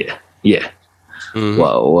 Yeah. Yeah.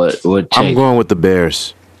 Wow. What I'm changed? going with the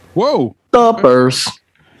Bears. Whoa. Stoppers.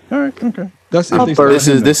 All right. Okay. That's if they First-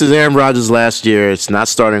 start him, This is Aaron Rodgers last year. It's not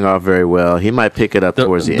starting off very well. He might pick it up The,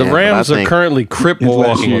 towards the the end. but Rams I are think- currently crip his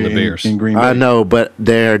last walking on year the Bears. in Green Bay. I know, but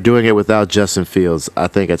they're doing it without Justin Fields. I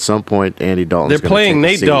think at some point Andy Dalton's They're gonna playing take the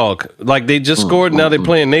Nate seat. Dogg. Like they just scored, now they're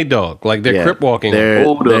playing Nate Dogg. Like they're Yeah, crip walking. They're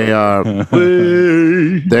Hold they are.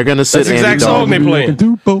 They're gonna sit That's the Andy exact song Dalton, they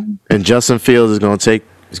playing. and Justin Fields is gonna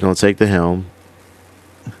take the helm,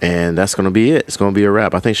 and that's gonna be it. It's gonna be a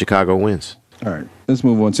wrap. I think Chicago wins. All right. Let's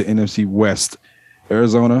move on to NFC West.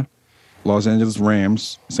 Arizona, Los Angeles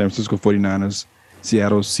Rams, San Francisco 49ers,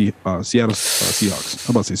 Seattle Seahawks.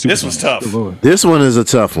 How about to say This was tough. Good Lord. This one is a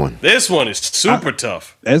tough one. This one is super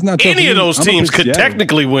tough. That's not tough Any for of me. those I'm gonna teams pick could Seattle.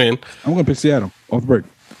 technically win. I'm going to pick Seattle off the break.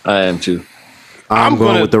 I am too. I'm going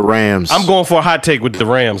gonna- with the Rams. I'm going for a hot take with the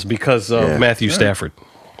Rams because of Yeah. Matthew Stafford.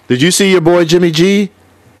 Did you see your boy Jimmy G?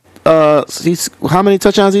 How many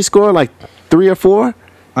touchdowns he scored? Like 3 or 4?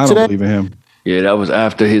 I don't Today? believe in him. Yeah, that was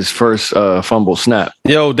after his first fumble snap.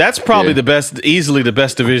 Yo, that's probably Yeah. the best, easily the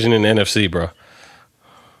best division in the NFC, bro.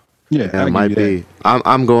 Yeah, Yeah, I'll it give might you that. be.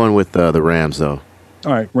 I'm going with the Rams though.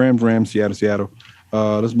 All right, Rams, Seattle.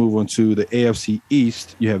 Let's move on to the AFC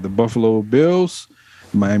East. You have the Buffalo Bills,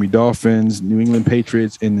 Miami Dolphins, New England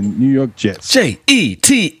Patriots, and the New York Jets.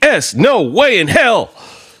 Jets, no way in hell.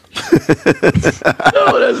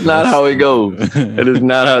 No, that's not how it goes. That is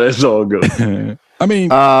not how this all goes. I mean,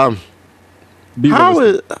 be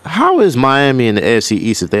realistic. How is Miami in the AFC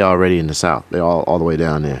East if they already in the South? They all the way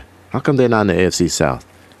down there. How come they're not in the AFC South?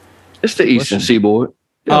 It's the Eastern Seaboard.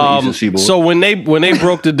 Yeah, the Eastern Seaboard. So when they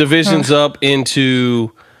broke the divisions up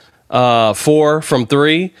into 4 from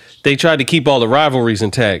 3, they tried to keep all the rivalries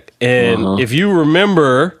intact. And if you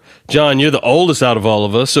remember, John, you're the oldest out of all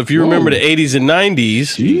of us. So if you remember the 80s and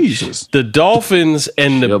 90s, Jesus. the Dolphins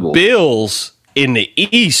and the Double. Bills in the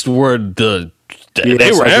East were they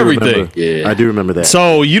Yes, were I do everything. remember. Yeah. I do remember that.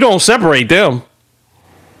 So you don't separate them.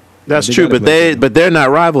 That's They true, gotta but play they're not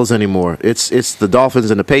rivals anymore. It's the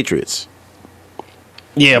Dolphins and the Patriots.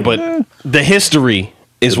 Yeah, but the history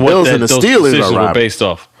is The what Bills that, and the those Steelers are decisions were rivals. based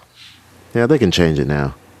off. Yeah, they can change it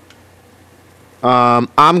now.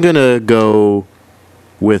 I'm gonna go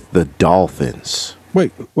with the Dolphins.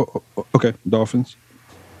 Wait, okay, Dolphins.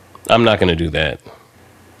 I'm not going to do that.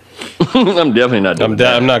 I'm definitely not doing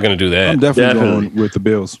that. I'm not going to do that. I'm definitely Definitely. going with the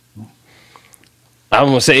Bills. I'm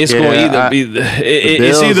going to say it's Yeah, going to either be it's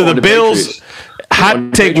Bills either or the the Bills. Patriots. Or Hot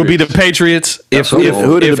the take would be the Patriots. Patriots if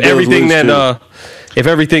Who did the Bills everything lose that If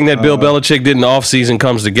everything that Bill Belichick did in the offseason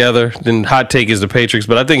comes together, then hot take is the Patriots,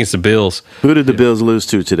 but I think it's the Bills. Who did the Bills lose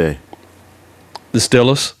to today? The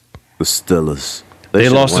Steelers. The Steelers. They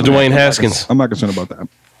lost to Dwayne Haskins. I'm not concerned about that.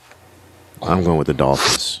 I'm going with the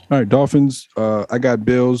Dolphins. All right, Dolphins. I got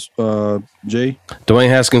Bills. Jay. Dwayne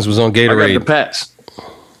Haskins was on I got the Gatorade. Pats.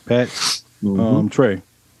 Pat. Trey.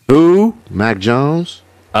 Who? Mac Jones?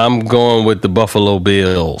 I'm going with the Buffalo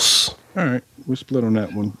Bills. All right, we split on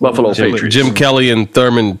that one. Buffalo Jim, Patriots. Jim Kelly and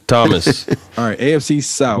Thurman Thomas. All right, AFC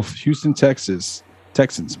South. Houston, Texans.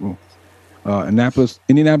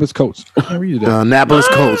 Indianapolis Colts. I can't read that. Annapolis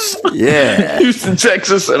Colts. Yeah. Houston,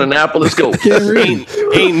 Texas, and Annapolis Colts. Can't read.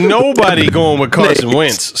 Ain't nobody going with Carson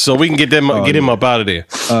Wentz, so we can get him up out of there.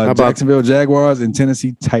 about- Jacksonville Jaguars and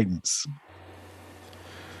Tennessee Titans.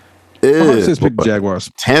 Let's pick the Jaguars.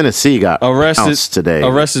 Tennessee got bounced today.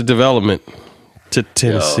 Arrested Development to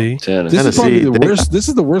Tennessee. Tennessee. This is probably Tennessee, the they worst. This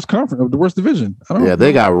is the worst conference of the worst division. I don't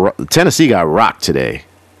know. Tennessee got rocked today.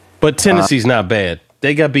 But Tennessee's not bad.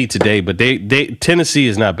 They got beat today, but Tennessee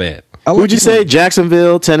is not bad. I like Who'd you say?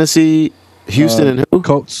 Jacksonville, Tennessee, Houston, and who?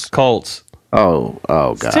 Colts. Oh,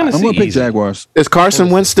 God. Tennessee. I'm gonna pick easy. Jaguars. Is Carson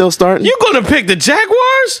Wentz still starting? You gonna pick the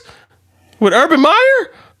Jaguars with Urban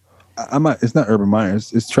Meyer, I'm not. It's not Urban Meyer.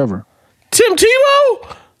 It's Trevor. Tim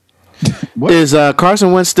Tebow? What? Is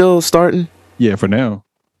Carson Wentz still starting? Yeah, for now.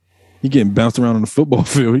 He getting bounced around on the football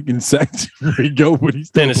field. He getting sacked where he go, but he's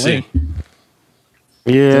still Tennessee. playing.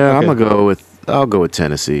 Yeah, Okay. I'll go with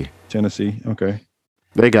Tennessee. Tennessee. Okay.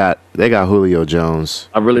 They got Julio Jones.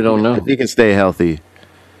 I really don't know. If he can stay healthy,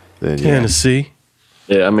 then yeah. Tennessee.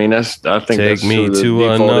 Yeah, I mean I think Take that's me who the to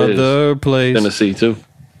default another is. place. Tennessee too.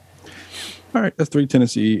 All right, that's 3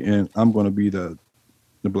 Tennessee, and I'm going to be the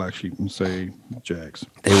black sheep and say Jags.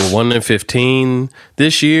 They were 1-15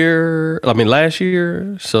 this year. I mean last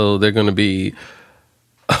year, so they're going to be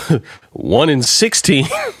 1-16.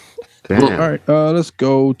 Damn. All right, let's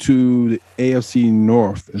go to the AFC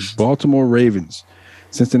North. It's Baltimore Ravens,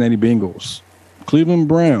 Cincinnati Bengals, Cleveland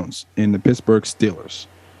Browns, and the Pittsburgh Steelers.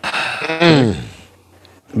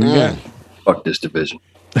 Who you got? Fuck this division.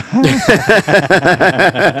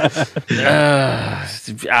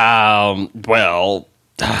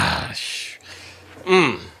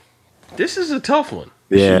 This is a tough one.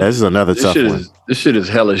 Yeah, this is another tough one. This shit is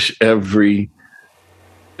hellish every.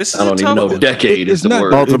 This is I don't a even tough know. one. Decade It's is the not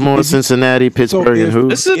word. Baltimore, Cincinnati, Pittsburgh, if- and who?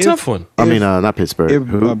 This is a tough one. I mean, not Pittsburgh. If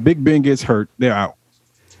Who? Big Ben gets hurt, they're out,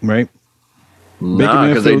 right? Nah,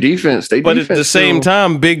 because they defense. But at the same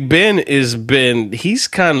time, Big Ben he's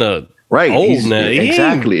kind of right? old he's- now. He ain't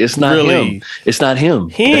Exactly. It's not really- him. It's not him.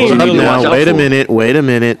 He That's ain't what you really- need to watch Now, out wait a for.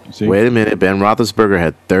 minute. Ben Roethlisberger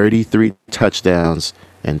had 33 touchdowns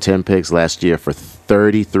and 10 picks last year for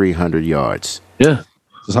 3,300 yards. Yeah.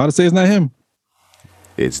 It's hard to say it's not him.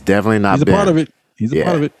 It's definitely not He's a Ben. part of it. He's a Yeah.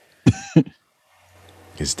 part of it.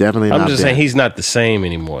 It's definitely not I'm just Ben. saying he's not the same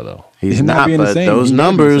anymore, though. He's He's not not, being the but same. those He's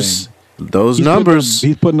not being the numbers,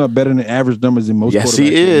 He's putting up better than average numbers in most. yes,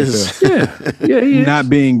 he quarterbacks in the is. NFL. Yeah. He is. Not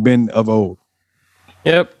being Ben of old.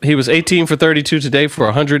 Yep, he was 18 for 32 today for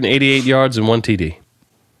 188 yards and 1 TD.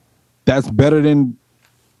 That's better than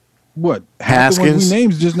what half the ones Haskins? we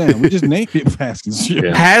named just now. We just named it Haskins.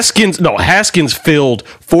 Yeah. Haskins filled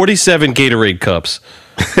 47 Gatorade cups.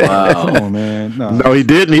 Wow. Come on, man. No. No, he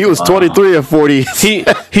didn't. He was 23 of 40. He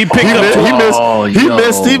picked up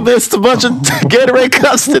He missed a bunch of Gatorade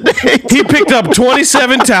cups today. he picked up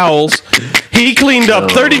 27 towels. He cleaned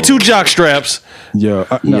up 32 jock straps. Pick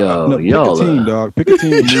a y'all team, are- dog. Pick a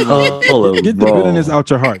team. And move on. Y'all are Get the wrong. bitterness out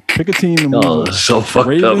your heart. Pick a team and move Y'all on. are so fucked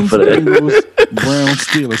Ravens, up for that. Bengals, Browns,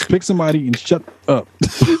 Steelers. Pick somebody and shut up.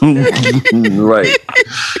 Right.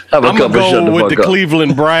 Have a I'm couple gonna shut go the with fuck the up.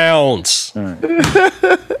 Cleveland Browns. All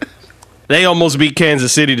right. They almost beat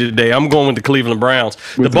Kansas City today. I'm going with the Cleveland Browns.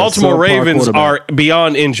 The With a Baltimore subpar Ravens are quarterback.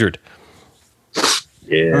 beyond injured.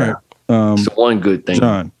 Yeah. All right. It's the one good thing,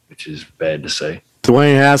 John. which is bad to say.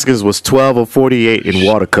 Dwayne Haskins was 12 of 48 in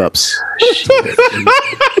water cups.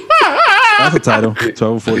 That's a title.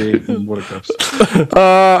 12-48 in water cups.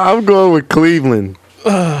 I'm going with Cleveland.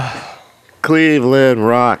 Cleveland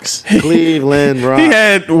rocks. Cleveland rocks. He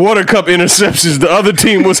had water cup interceptions. The other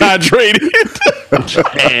team was hydrated.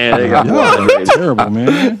 Man, they got more hydrated. Terrible,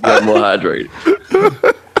 man. Got more hydrated.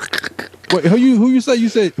 Wait, who you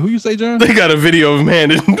say, John? They got a video of him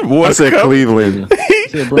handing the I water said cup. Cleveland.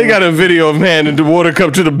 They got a video of him handing the water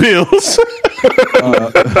cup to the Bills.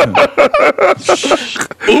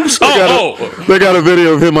 Oops. Oh. They got a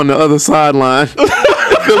video of him on the other sideline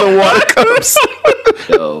filling water cups.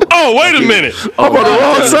 Yo. Oh, wait a minute. I'm on the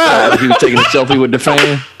wrong side. He was taking a selfie with the fan.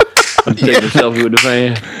 He was taking a selfie with the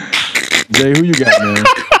fan. Jay, who you got, man?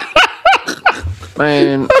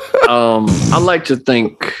 Man, I like to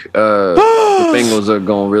think the Bengals are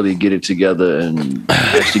going to really get it together and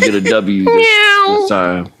actually get a W this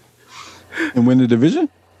time. And win the division?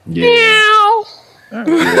 Yeah.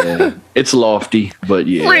 Yeah. It's lofty, but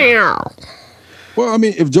yeah. Well, I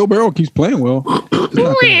mean, if Joe Burrow keeps playing well, it's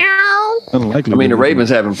not that unlikely. I mean, the Ravens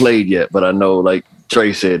haven't played yet, but I know, like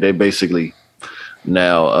Trey said, they basically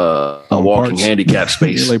now a walking parts. handicap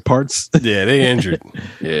space. like parts. Yeah, they injured.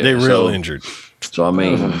 Yeah, They real injured. So, I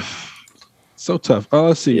mean, So tough.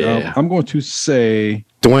 Let's see. Yeah. I'm going to say,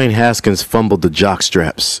 Dwayne Haskins fumbled the jock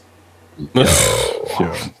straps.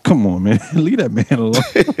 yo, come on, man. Leave that man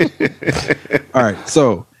alone. All right.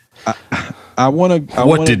 So I want to.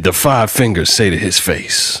 What did the 5 fingers say to his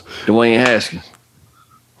face? Dwayne Haskins.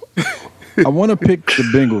 I want to pick the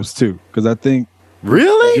Bengals too, because I think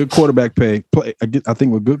Really? good quarterback play. I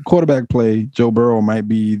think with good quarterback play, Joe Burrow might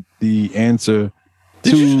be the answer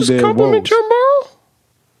Did to you just their compliment woes. Joe Burrow?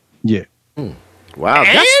 Yeah. Wow,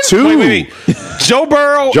 And- that's two. Wait. Joe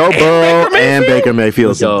Burrow, Joe Burrow Baker and Mayfield? Baker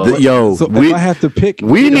Mayfield. Yo. Yo, So we if I have to pick,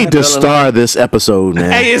 need to star this episode,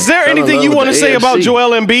 man. Hey, is there Fell in anything love you with want to the say about AFC.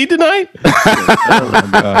 Joel Embiid tonight? oh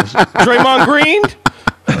my gosh. Draymond Green?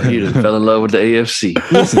 He just fell in love with the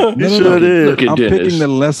AFC. Listen, no, sure did. Look at I'm Dennis. picking the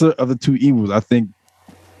lesser of the two evils. I think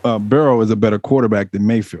Burrow is a better quarterback than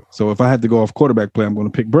Mayfield. So if I had to go off quarterback play, I'm going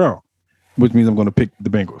to pick Burrow, which means I'm going to pick the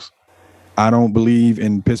Bengals. I don't believe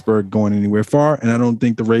in Pittsburgh going anywhere far, and I don't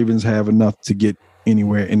think the Ravens have enough to get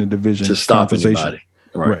anywhere in the division to stop conversation. anybody.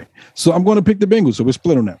 Right. So I'm going to pick the Bengals. So we're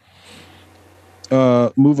split on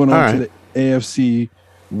that. Moving on All to right. the AFC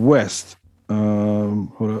West.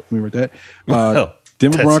 Hold up, let me write that. Oh,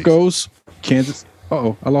 Denver Texas. Broncos, Kansas.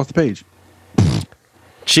 I lost the page.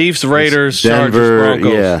 Chiefs, Raiders, Denver, Chargers,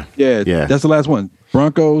 Broncos. yeah. That's the last one.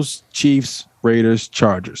 Broncos, Chiefs, Raiders,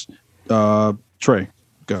 Chargers. Trey,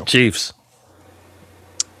 go. Chiefs.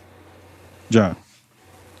 John.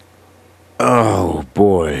 Oh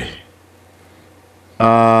boy.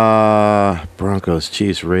 Broncos,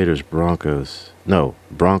 Chiefs, Raiders, Broncos. No,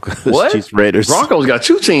 Broncos, What? Chiefs, Raiders. Broncos got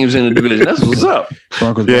 2 teams in the division. That's what's up.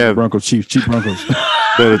 Broncos, Yeah. Broncos, Chiefs, Broncos.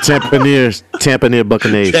 The Tampa Near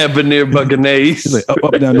Buccaneers. Tampa near Buccaneers. Like,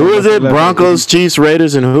 up, down, Who down, is it? left, Broncos, Chiefs,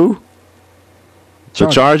 Raiders, and who? The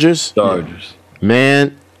Chargers. Chargers. Chargers.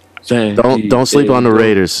 Man, don't sleep on the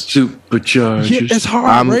Raiders. Superchargers. Yeah, it's hard,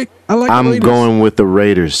 I'm- right? I like the I'm Raiders. going with the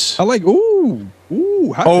Raiders. I like, ooh.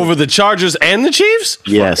 hot Over the Chargers and the Chiefs?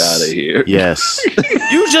 Yes. outta here. Yes.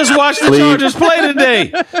 You just watched the Please. Chargers play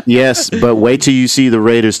today. Yes, but wait till you see the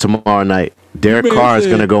Raiders tomorrow night. Derek Man Carr is said-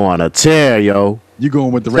 going to go on a tear, yo. You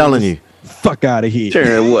going with the Raiders? Telling you. Fuck out of here.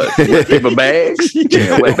 Tearing what? Paper bags?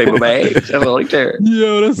 Tearing wet paper bags? That's all like tearing.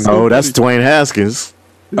 Yo, that's so Oh, that's funny. Dwayne Haskins.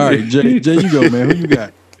 All right, Jay, you go, man. Who you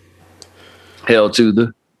got? Hell to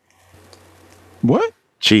the. What?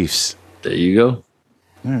 Chiefs. There you go.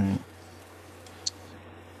 All right.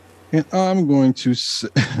 And I'm going to say,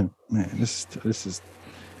 man, this is.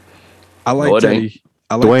 I like No, it Teddy.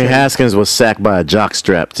 I like Dwayne Teddy. Haskins was sacked by a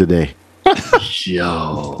jockstrap today.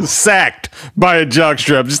 Yo. Sacked by a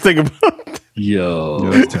jockstrap. Just think about it. Yo,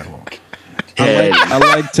 Yo. that's terrible. I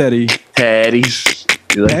like Teddy. Patties.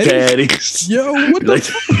 You like Patties? patties? Yo, what You like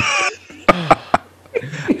the?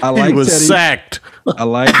 I like He was Teddy. sacked. I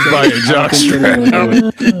like by a Teddy. I don't think Teddy's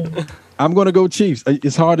gonna do it. I'm going to go Chiefs.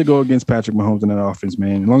 It's hard to go against Patrick Mahomes in that offense,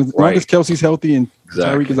 man. As long as Right. Kelsey's healthy and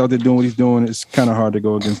Exactly. Tyreek is out there doing what he's doing, it's kind of hard to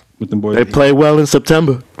go against with them boys. They play well in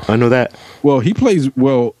September. I know that. Well, he plays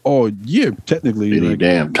well all year, technically. Any Like,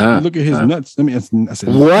 damn time. look at his nuts. I mean, I said,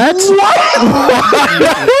 What?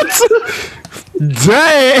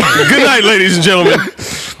 Dang. Good night, ladies and gentlemen.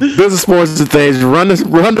 This is Sports and Things. Run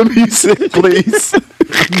the music, please.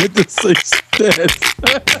 I meant to say stats.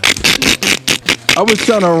 I was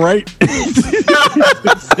trying to write.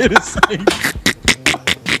 Say the same.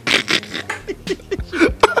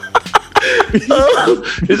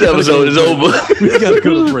 This episode is over. We gotta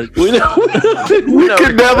go to break. We know. We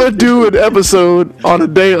could never do an episode on a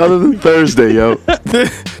day other than Thursday, yo.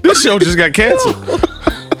 This show just got canceled.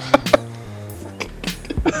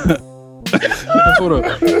 Hold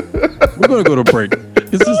up. We're gonna go to break.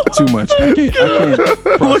 This is too much. I can't Look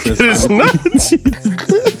process at his it. nuts.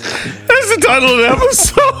 That's the title of the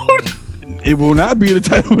episode. It will not be the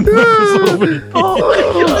title of the episode. Oh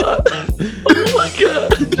my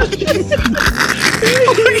god.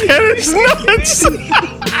 Look at his nuts.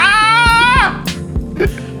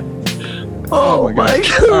 Oh my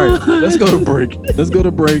god. All right, let's go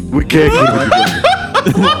to break. We can't keep it together.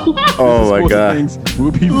 Oh my Sports God. Things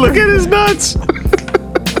will be Look at his nuts.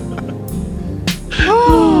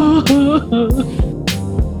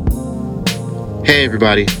 Hey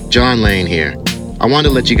everybody, John Lane here. I want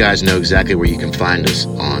to let you guys know exactly where you can find us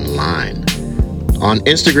online. On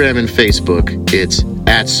Instagram and Facebook, it's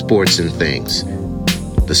at Sports and Things.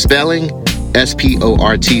 The spelling,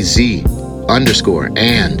 SPORTZ _ and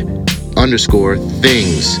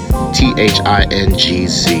 _things,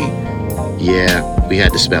 THINGZ. Yeah, we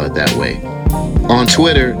had to spell it that way. On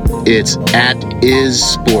Twitter, it's at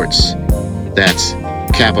 @IsSports. That's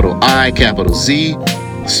capital I, capital Z,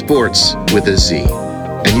 sports with a Z.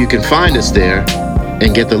 And you can find us there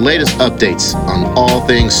and get the latest updates on all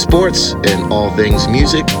things sports and all things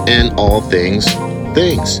music and all things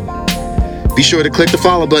things. Be sure to click the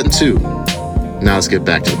follow button too. Now let's get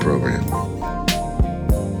back to the program.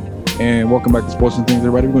 And welcome back to Sports and Things,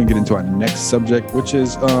 everybody. We're going to get into our next subject, which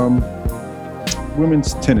is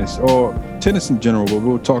women's tennis, or tennis in general, but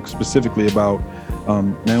we'll talk specifically about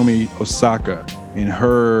Naomi Osaka and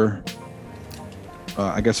her,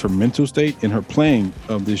 I guess, her mental state and her playing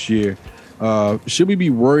of this year. Should we be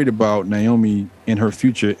worried about Naomi and her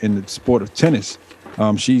future in the sport of tennis?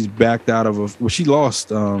 She's backed out of she lost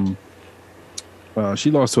to an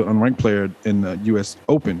unranked player in the U.S.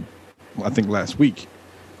 Open, I think last week,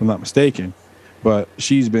 if I'm not mistaken. But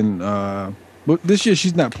she's been, but this year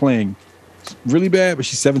she's not playing really bad, but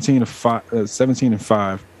she's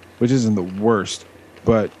 17-5, which isn't the worst.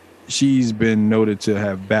 But she's been noted to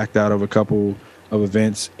have backed out of a couple of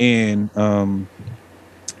events, and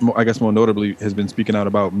I guess more notably has been speaking out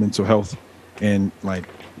about mental health and like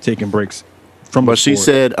taking breaks from. But she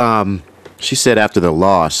said after the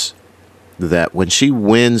loss that when she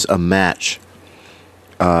wins a match,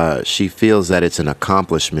 she feels that it's an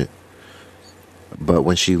accomplishment. But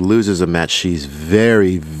when she loses a match, she's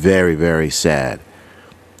very, very, very sad.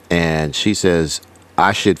 And she says,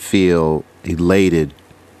 I should feel elated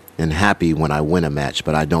and happy when I win a match,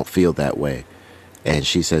 but I don't feel that way. And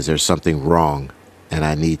she says there's something wrong, and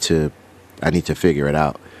I need to figure it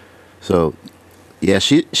out. So, yeah,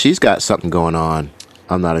 she's got something going on.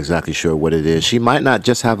 I'm not exactly sure what it is. She might not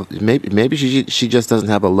just have maybe she just doesn't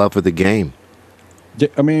have a love for the game. Yeah,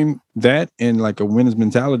 I mean that, and like a winner's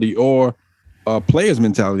mentality or a player's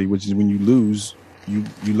mentality, which is when you lose, you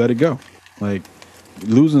let it go. Like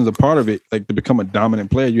losing is a part of it. Like to become a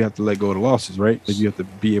dominant player, you have to let go of the losses, right? Like you have to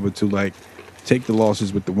be able to like take the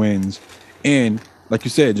losses with the wins. And like you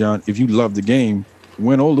said, John, if you love the game,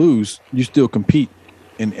 win or lose, you still compete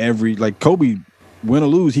in every, like Kobe, win or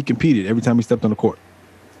lose, he competed every time he stepped on the court.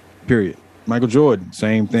 Period. Michael Jordan,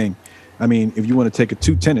 same thing. I mean, if you want to take it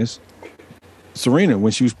to tennis, Serena,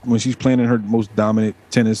 when she's playing in her most dominant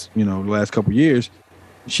tennis, the last couple of years,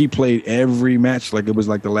 she played every match like it was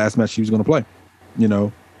like the last match she was going to play,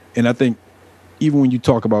 And I think even when you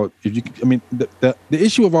talk about the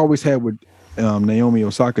issue I've always had with Naomi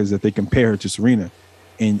Osaka is that they compare her to Serena,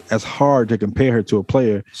 and it's hard to compare her to a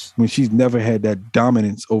player when she's never had that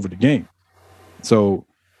dominance over the game. So,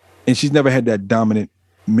 and she's never had that dominant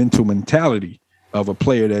mental mentality of a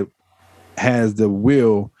player that has the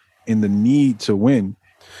will and the need to win.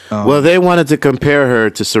 Well, they wanted to compare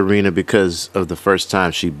her to Serena because of the first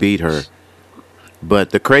time she beat her.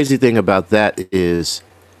 But the crazy thing about that is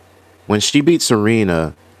when she beat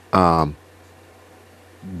Serena,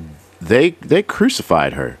 they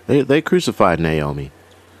crucified her. They crucified Naomi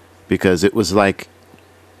because it was like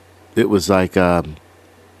someone, it was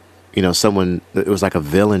like a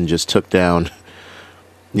villain just took down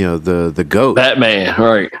the GOAT. Batman,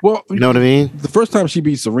 right. Well, you know what I mean? The first time she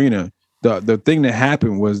beat Serena, the thing that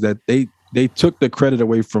happened was that they took the credit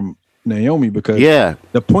away from Naomi because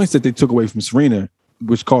the points that they took away from Serena,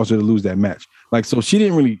 which caused her to lose that match. Like, so she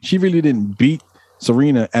really didn't beat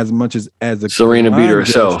Serena as much as the Serena beat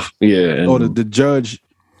herself. Yeah. Or the judge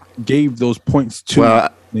gave those points to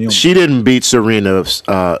Naomi. She didn't beat Serena.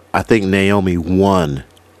 I think Naomi won,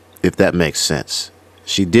 if that makes sense.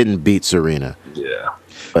 She didn't beat Serena. Yeah.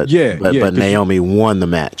 But Naomi won the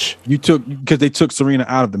match. Because they took Serena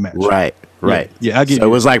out of the match. Right. Yeah, I get so it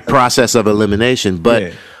was like process of elimination.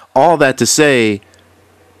 But all that to say,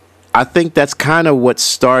 I think that's kind of what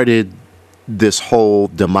started this whole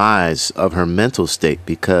demise of her mental state,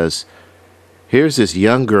 because here's this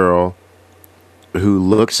young girl who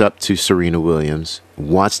looks up to Serena Williams,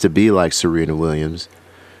 wants to be like Serena Williams.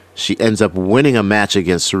 She ends up winning a match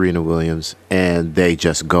against Serena Williams, and they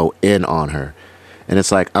just go in on her. And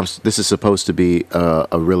it's like, this is supposed to be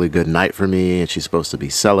a really good night for me, and she's supposed to be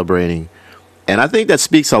celebrating. And I think that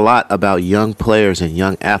speaks a lot about young players and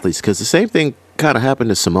young athletes, because the same thing kind of happened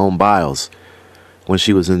to Simone Biles when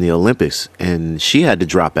she was in the Olympics, and she had to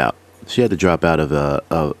drop out. She had to drop out of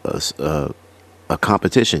a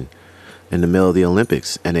competition in the middle of the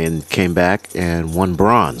Olympics, and then came back and won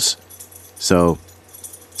bronze. So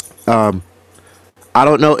I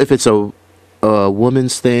don't know if it's a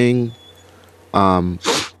woman's thing.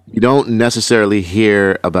 You don't necessarily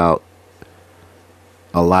hear about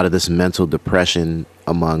a lot of this mental depression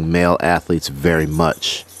among male athletes very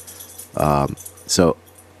much. So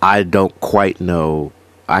I don't quite know.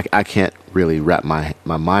 I can't really wrap my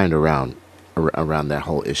mind around that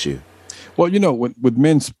whole issue. Well, with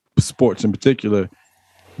men's sports in particular,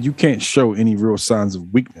 you can't show any real signs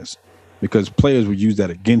of weakness because players will use that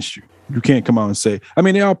against you. You can't come out and say, I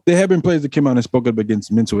mean, there have been players that came out and spoke up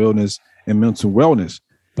against mental illness and mental wellness,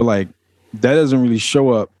 but like that doesn't really show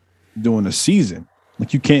up during the season.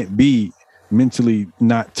 Like you can't be mentally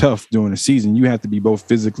not tough during the season. You have to be both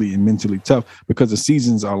physically and mentally tough because the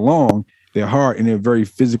seasons are long, they're hard, and they're very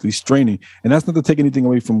physically straining. And that's not to take anything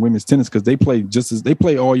away from women's tennis because they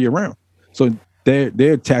play all year round. So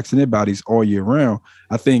they're taxing their bodies all year round.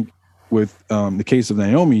 I think with the case of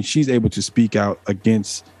Naomi, she's able to speak out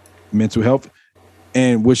against mental health.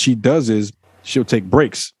 And what she does is she'll take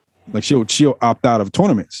breaks. Like she'll opt out of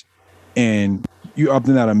tournaments. And you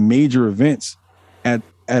opting out of major events at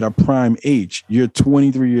a prime age. You're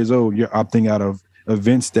 23 years old. You're opting out of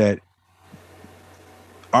events that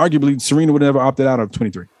arguably Serena would never opted out of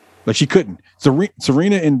 23. Like she couldn't.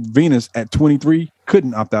 Serena and Venus at 23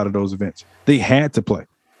 couldn't opt out of those events. They had to play.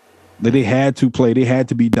 They had to play. They had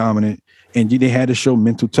to be dominant, and they had to show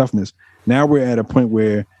mental toughness. Now we're at a point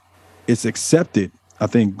where it's accepted, I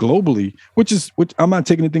think, globally, which I'm not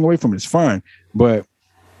taking anything away from it. It's fine, but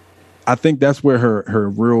I think that's where her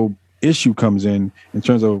real issue comes in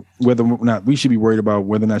terms of whether or not we should be worried about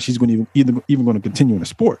whether or not she's going to even going to continue in the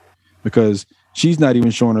sport, because she's not even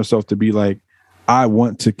showing herself to be like, I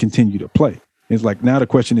want to continue to play. It's like now the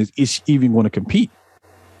question is she even going to compete?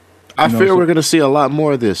 I fear we're going to see a lot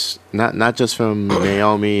more of this, not just from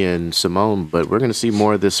Naomi and Simone, but we're going to see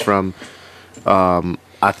more of this from,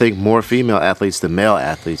 I think, more female athletes than male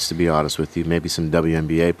athletes, to be honest with you. Maybe some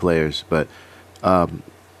WNBA players. But, I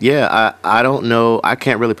don't know. I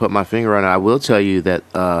can't really put my finger on it. I will tell you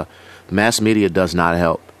that mass media does not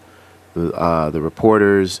help. The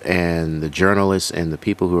reporters and the journalists and the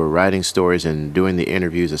people who are writing stories and doing the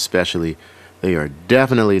interviews especially, they are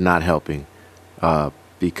definitely not helping.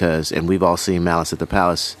 Because we've all seen Malice at the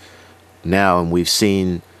Palace now, and we've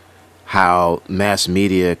seen how mass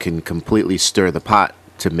media can completely stir the pot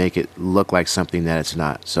to make it look like something that it's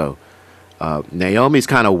not. So Naomi's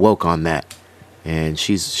kind of woke on that, and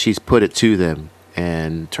she's put it to them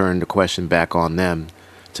and turned the question back on them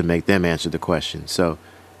to make them answer the question. So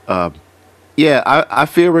I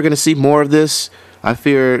fear we're going to see more of this.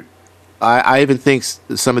 I even think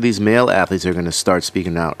some of these male athletes are going to start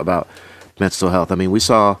speaking out about mental health. I mean, we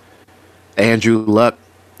saw Andrew Luck.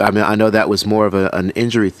 I mean, I know that was more of an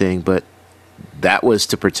injury thing, but that was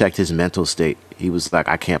to protect his mental state. He was like,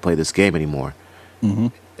 I can't play this game anymore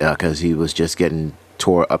because he was just getting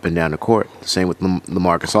tore up and down the court. Same with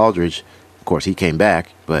LaMarcus Aldridge. Of course, he came back,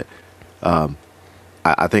 but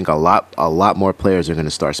I think a lot more players are going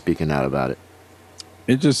to start speaking out about it.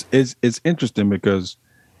 It's interesting because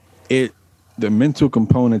the mental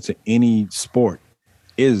component to any sport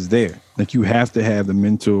is there. Like you have to have the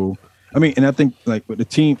mental. I mean, and I think like with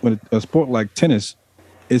a sport like tennis,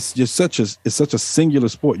 it's just such a singular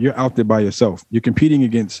sport. You're out there by yourself. You're competing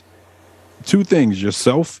against two things: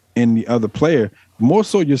 yourself and the other player. More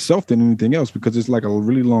so yourself than anything else, because it's like a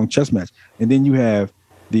really long chess match. And then you have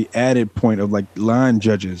the added point of like line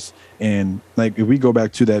judges, and like if we go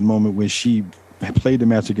back to that moment when she played the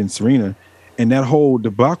match against Serena, and that whole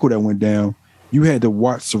debacle that went down, you had to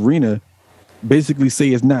watch Serena basically say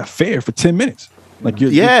it's not fair for 10 minutes. Like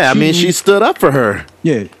you're I mean, she stood up for her.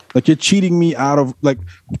 Yeah, like you're cheating me out of like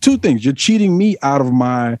two things. You're cheating me out of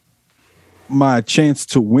my chance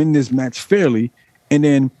to win this match fairly, and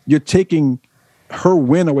then you're taking her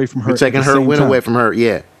win away from her. You're taking her win away from her.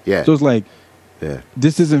 Yeah. So it's like,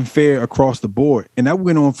 this isn't fair across the board. And that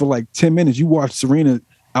went on for like 10 minutes. You watched Serena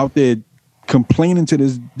out there complaining to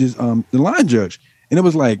this the line judge, and it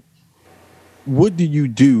was like, what do you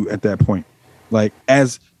do at that point? Like,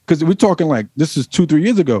 because we're talking like this is 2-3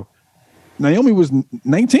 years ago. Naomi was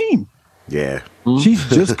 19. Yeah. She's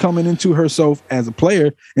just coming into herself as a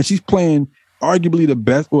player, and she's playing arguably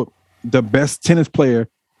the best tennis player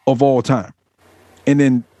of all time. And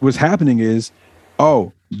then what's happening is,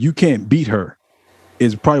 oh, you can't beat her.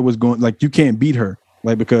 Is probably what's going, like, you can't beat her,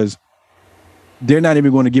 like, because they're not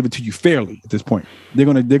even going to give it to you fairly at this point. They're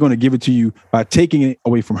gonna give it to you by taking it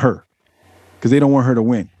away from her because they don't want her to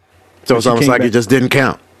win. So it's almost like it just didn't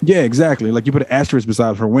count. Yeah, exactly. Like you put an asterisk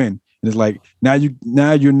beside her win, and it's like now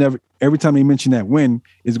you're never. Every time they mention that win,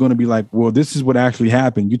 it's going to be like, well, this is what actually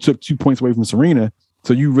happened. You took 2 points away from Serena,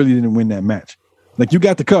 so you really didn't win that match. Like, you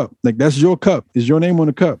got the cup. Like, that's your cup. It's your name on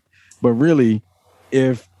the cup. But really,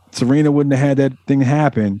 if Serena wouldn't have had that thing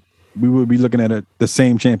happen, we would be looking at the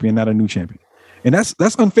same champion, not a new champion. And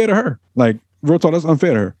that's unfair to her. Like, real talk, that's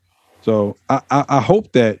unfair to her. So I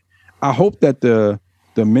hope that the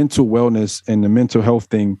mental wellness and the mental health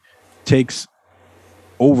thing takes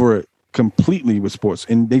over completely with sports,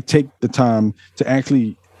 and they take the time to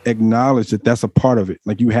actually acknowledge that that's a part of it.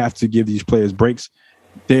 Like, you have to give these players breaks.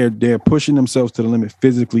 They're pushing themselves to the limit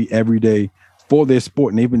physically every day for their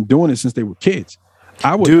sport, and they've been doing it since they were kids.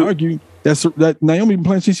 I would argue that Naomi been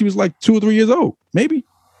playing since she was like 2 or 3 years old, maybe.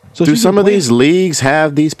 So do some of these leagues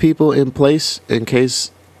have these people in place in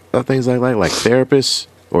case of things like that, like therapists,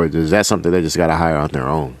 or is that something they just got to hire on their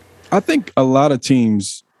own? I think a lot of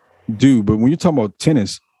teams do, but when you're talking about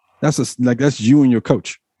tennis, that's you and your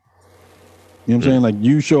coach. You know what I'm saying? Like,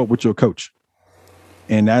 you show up with your coach,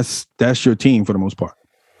 and that's your team for the most part.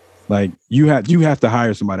 Like, you have to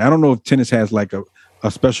hire somebody. I don't know if tennis has like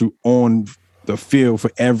a special on the field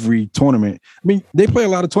for every tournament. I mean, they play a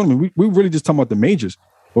lot of tournaments. We really just talking about the majors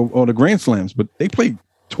or the Grand Slams, but they play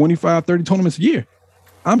 25, 30 tournaments a year.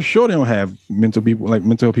 I'm sure they don't have mental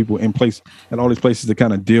health people in place at all these places to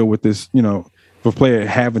kind of deal with this, for player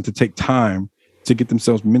having to take time to get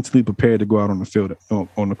themselves mentally prepared to go out on the field,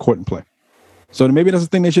 on the court and play. So maybe that's the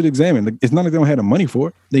thing they should examine. Like, it's not like they don't have the money for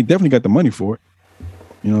it. They definitely got the money for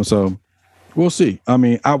it. So we'll see. I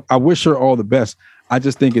mean, I wish her all the best. I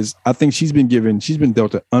just think she's been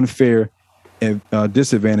dealt an unfair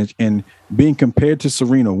disadvantage, and being compared to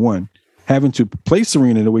Serena, one, having to play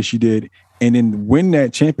Serena the way she did, and then win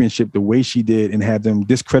that championship the way she did, and have them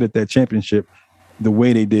discredit that championship the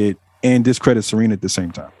way they did, and discredit Serena at the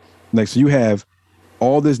same time. Like, so you have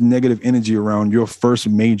all this negative energy around your first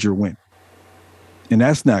major win. And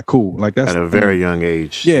that's not cool. Like, that's at a very young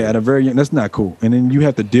age. Yeah, at a very young, that's not cool. And then you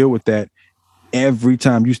have to deal with that every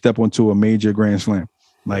time you step onto a major Grand Slam.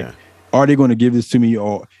 Like, are they going to give this to me,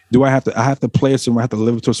 or do I have to play it somewhere? I have to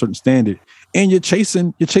live up to a certain standard. And you're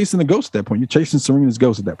chasing the ghost at that point. You're chasing Serena's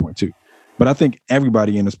ghost at that point too. But I think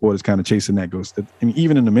everybody in the sport is kind of chasing that ghost. I mean,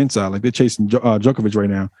 even in the men's side, like, they're chasing Djokovic right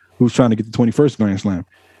now, who's trying to get the 21st Grand Slam.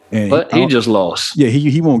 But he just lost. Yeah,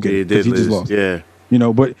 he won't get it because he just lost. Yeah.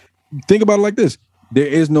 But think about it like this. There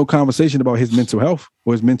is no conversation about his mental health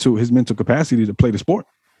or his mental capacity to play the sport.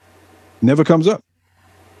 Never comes up.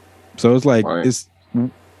 So it's like, It's,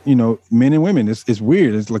 men and women, it's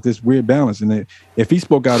weird. It's like this weird balance. And if he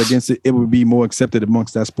spoke out against it, it would be more accepted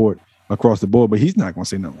amongst that sport across the board. But he's not going to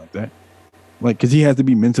say nothing like that. Like, because he has to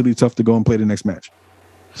be mentally tough to go and play the next match.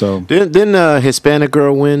 So didn't a Hispanic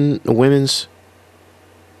girl win the women's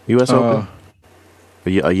U.S. Open?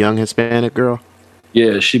 A young Hispanic girl?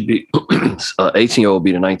 Yeah, she beat 18-year-old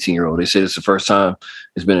beat a 19-year-old. They said it's the first time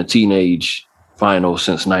it's been a teenage final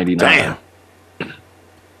since '99. Damn.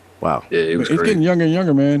 Wow. Yeah, it's getting younger and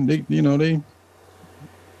younger, man. They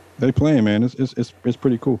playing, man. It's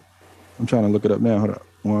pretty cool. I'm trying to look it up now. Hold up.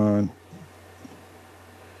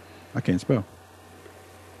 I can't spell.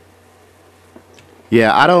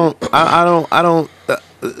 Yeah, I don't.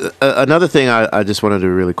 Another thing I just wanted to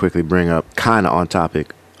really quickly bring up, kind of on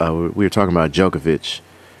topic. We were talking about Djokovic.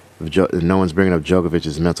 No one's bringing up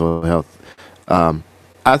Djokovic's mental health.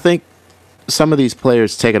 I think some of these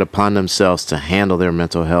players take it upon themselves to handle their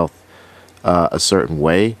mental health a certain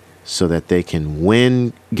way so that they can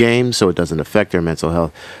win games so it doesn't affect their mental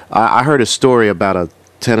health. I heard a story about a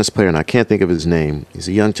tennis player, and I can't think of his name. He's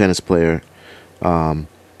a young tennis player.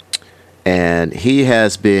 And he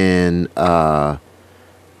has been, I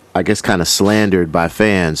guess, kind of slandered by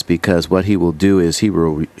fans because what he will do is he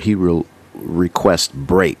will request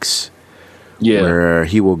breaks. Yeah. Where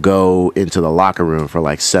he will go into the locker room for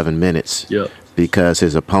like 7 minutes. Yeah. Because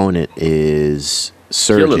his opponent is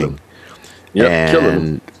surging. Yeah.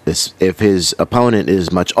 And if his opponent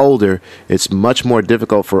is much older, it's much more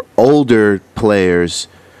difficult for older players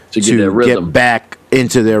to get back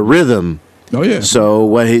into their rhythm. Oh, yeah. So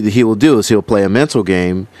what he will do is he'll play a mental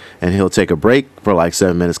game and he'll take a break for like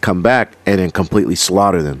 7 minutes, come back, and then completely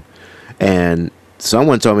slaughter them. And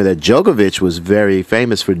someone told me that Djokovic was very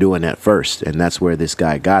famous for doing that first, and that's where this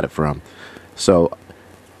guy got it from. So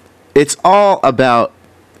it's all about,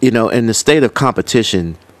 in the state of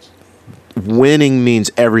competition, winning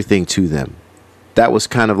means everything to them. That was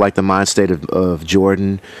kind of like the mind state of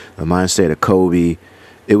Jordan, the mind state of Kobe.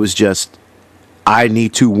 It was just, I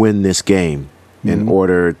need to win this game in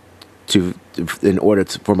order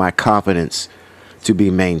for my confidence to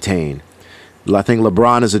be maintained. I think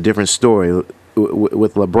LeBron is a different story.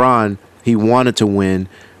 With LeBron, he wanted to win,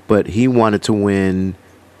 but he wanted to win.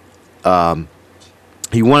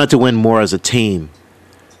 He wanted to win more as a team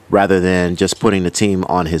rather than just putting the team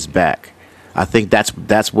on his back. I think that's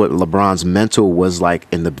what LeBron's mental was like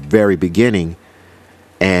in the very beginning.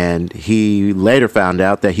 And he later found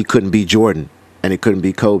out that he couldn't be Jordan and he couldn't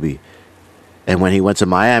be Kobe. And when he went to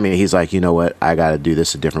Miami, he's like, you know what? I got to do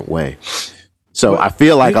this a different way. So I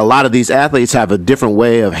feel like a lot of these athletes have a different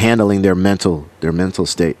way of handling their mental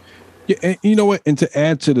state. Yeah, and you know what? And to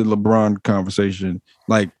add to the LeBron conversation,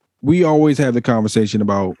 like we always have the conversation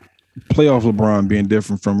about playoff LeBron being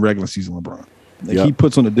different from regular season LeBron. Like he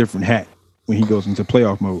puts on a different hat when he goes into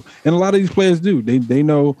playoff mode. And a lot of these players do. They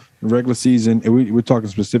know the regular season, and we're talking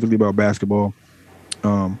specifically about basketball.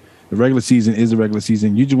 The regular season is the regular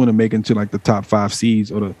season. You just want to make it into like the top 5 seeds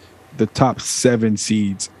or the top 7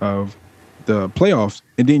 seeds of the playoffs.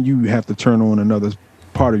 And then you have to turn on another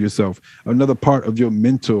part of yourself, another part of your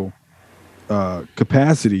mental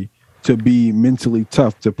capacity to be mentally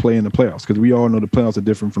tough to play in the playoffs. Because we all know the playoffs are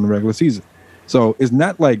different from the regular season. So it's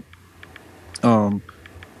not like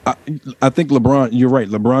I think LeBron, you're right.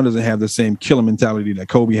 LeBron doesn't have the same killer mentality that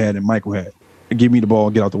Kobe had and Michael had. Give me the ball,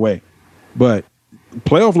 get out the way. But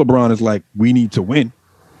playoff LeBron is like, we need to win.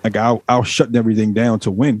 Like I'll shut everything down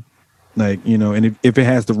to win. Like, you know, and if it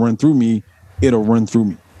has to run through me, it'll run through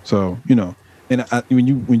me. So, you know, and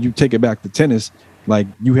when you take it back to tennis, like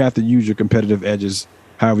you have to use your competitive edges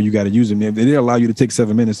however you got to use them. If they allow you to take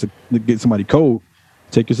 7 minutes to get somebody cold,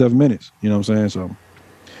 take your 7 minutes. You know what I'm saying? So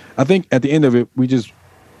I think at the end of it,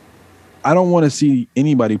 I don't want to see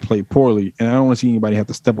anybody play poorly, and I don't want to see anybody have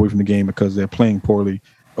to step away from the game because they're playing poorly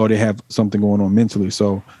or they have something going on mentally.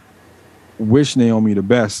 So wish Naomi the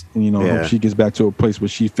best, and, you know, hope she gets back to a place where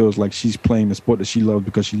she feels like she's playing the sport that she loves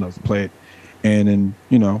because she loves to play it. And then,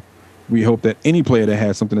 you know, we hope that any player that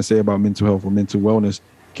has something to say about mental health or mental wellness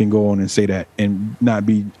can go on and say that and not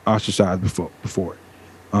be ostracized before it.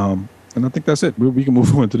 And I think that's it. We can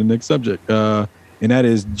move on to the next subject. And that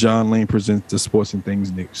is John Lane presents the Sports and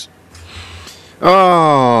Things news.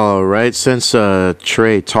 All right. Since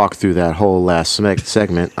Trey talked through that whole last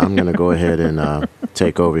segment, I'm going to go ahead and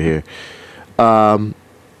take over here.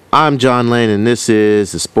 I'm John Lane, and this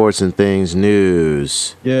is the Sports and Things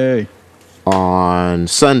news. Yay. On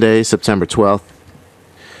Sunday, September 12th,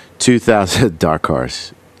 2000, Dark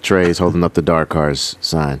Cars. Trey's holding up the Dark Cars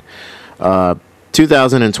sign.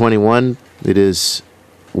 2021, it is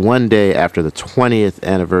one day after the 20th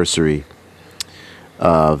anniversary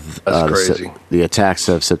of the attacks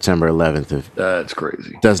of September 11th. That's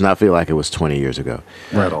crazy. Does not feel like it was 20 years ago.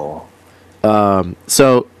 At all.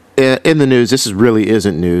 So in the news, this really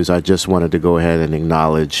isn't news. I just wanted to go ahead and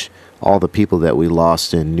acknowledge all the people that we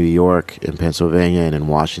lost in New York, in Pennsylvania, and in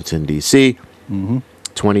Washington, D.C.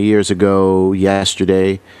 20 years ago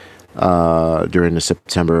yesterday, during the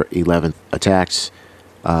September 11th attacks.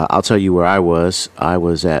 I'll tell you where I was. I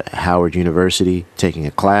was at Howard University taking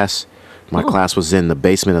a class. My class was in the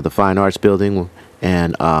basement of the Fine Arts Building,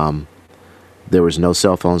 and there was no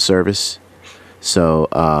cell phone service.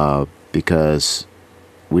 So because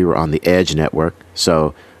we were on the Edge network,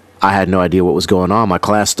 so I had no idea what was going on. My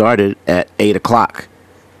class started at 8 o'clock,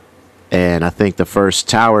 and I think the first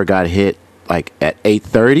tower got hit like at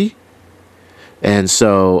 8:30. And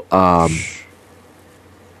so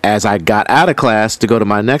as I got out of class to go to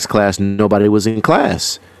my next class, nobody was in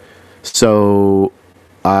class. So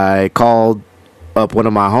I called up one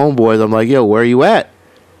of my homeboys. I'm like, yo, where are you at?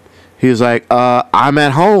 He was like, I'm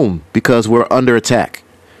at home because we're under attack.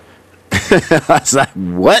 I was like,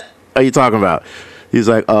 what are you talking about? He's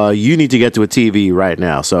like, you need to get to a TV right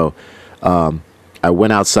now. So I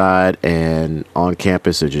went outside, and on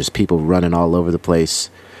campus, there's just people running all over the place.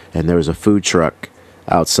 And there was a food truck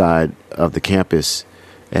outside of the campus,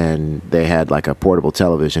 and they had like a portable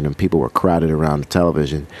television, and people were crowded around the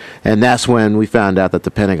television. And that's when we found out that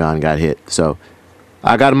the Pentagon got hit. So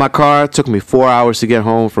I got in my car. It took me 4 hours to get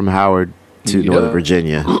home from Howard to Northern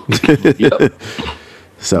Virginia.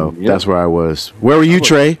 So that's where I was. Where were you,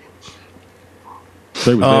 Trey?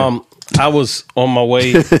 I was on my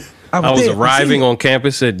way. I was arriving on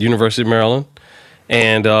campus at University of Maryland,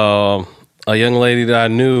 and a young lady that I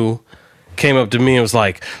knew came up to me and was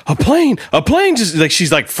like, a plane just, like,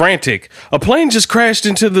 she's like frantic. A plane just crashed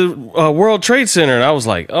into the World Trade Center. And I was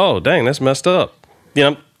like, oh, dang, that's messed up. You know,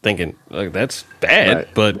 I'm thinking, like, that's bad.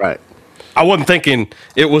 But I wasn't thinking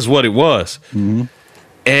it was what it was. Mm-hmm.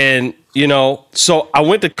 And, you know, so I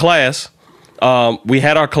went to class. We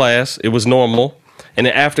had our class. It was normal. And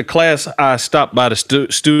then after class, I stopped by the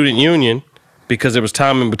student union because there was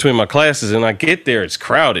time in between my classes. And I get there, it's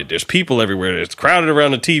crowded. There's people everywhere. It's crowded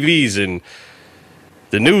around the TVs. And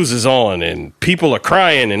the news is on and people are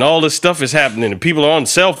crying and all this stuff is happening and people are on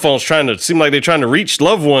cell phones seem like they're trying to reach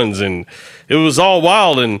loved ones, and it was all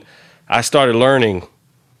wild. And I started learning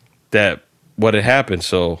that what had happened.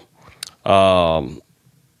 So then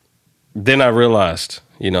I realized,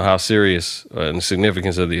 how serious and the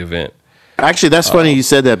significance of the event. Actually, that's funny you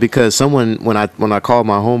said that, because someone, when I called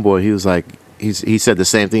my homeboy, he was like, he said the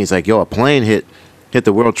same thing. He's like, yo, a plane hit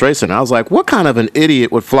the World Trade Center. I was like, what kind of an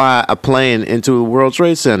idiot would fly a plane into the World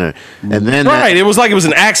Trade Center? And then it was like it was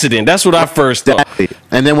an accident. That's what I first thought.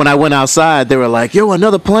 And then when I went outside, they were like, yo,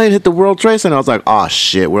 another plane hit the World Trade Center. I was like, oh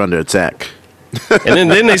shit, we're under attack. And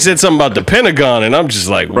then they said something about the Pentagon, and I'm just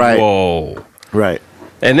like, whoa. Right.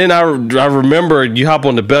 And then I remember you hop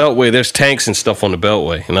on the Beltway, there's tanks and stuff on the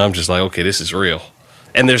Beltway. And I'm just like, okay, this is real.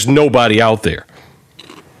 And there's nobody out there.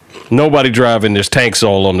 Nobody driving. There's tanks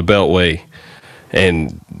all on the Beltway.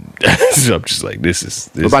 And I'm just like, this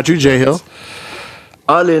is. What about you, Jay Hill?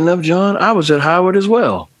 Oddly enough, John, I was at Howard as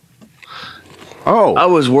well. Oh. I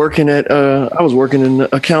was working in the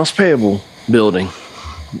accounts payable building.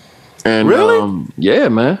 And really? Yeah,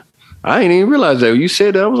 man. I didn't even realize that. When you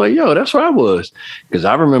said that, I was like, yo, that's where I was. Because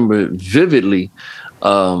I remember vividly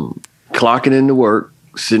clocking into work,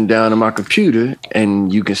 sitting down on my computer,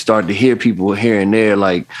 and you can start to hear people here and there,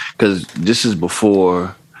 like, because this is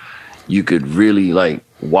before you could really, like,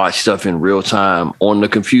 watch stuff in real time on the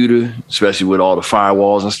computer, especially with all the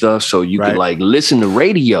firewalls and stuff. So you could, like, listen to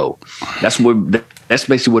radio. That's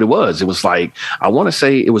basically what it was. It was like, I want to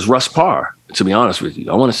say it was Russ Parr, to be honest with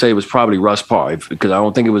you. I want to say it was probably Russ Parr, because I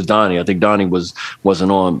don't think it was Donnie. I think Donnie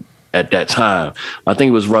wasn't on at that time. I think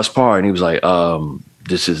it was Russ Parr, and he was like,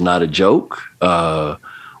 this is not a joke.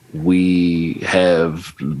 We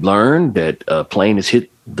have learned that a plane has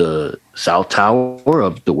hit the South Tower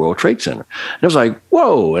of the World Trade Center. And it was like,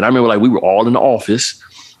 whoa. And I remember, like, we were all in the office,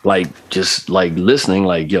 like, just like listening,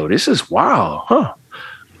 like, yo, this is wild, huh?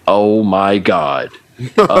 Oh my God.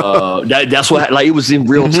 That's what, like, it was in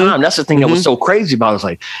real time. That's the thing that was so crazy about it. It's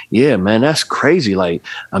like, yeah, man, that's crazy. Like,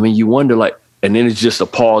 I mean, you wonder, like, and then it's just a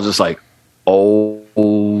pause. It's like,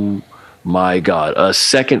 oh my God, a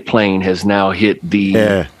second plane has now hit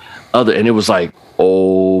the other. And it was like,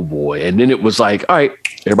 oh boy. And then it was like, all right,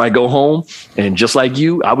 everybody go home. And just like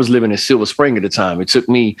you, I was living in Silver Spring at the time. It took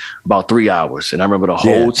me about 3 hours. And I remember the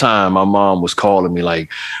whole time my mom was calling me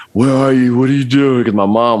like, where are you? What are you doing? Because my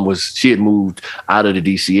mom she had moved out of the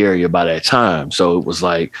DC area by that time. So it was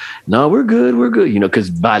like, no, we're good. We're good.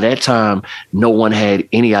 Because by that time, no one had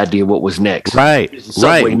any idea what was next. Right.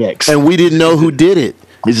 Subway next. And we didn't know who did it.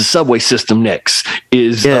 Is the subway system next?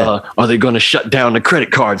 Are they going to shut down the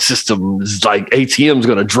credit card system? Is like ATM's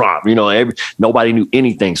going to drop? Nobody knew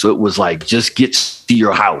anything. So it was like, just get to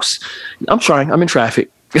your house. I'm trying. I'm in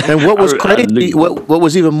traffic. And what was crazy, what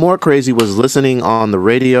was even more crazy was listening on the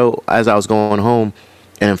radio as I was going home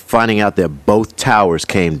and finding out that both towers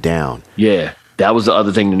came down. Yeah. That was the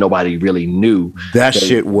other thing that nobody really knew. That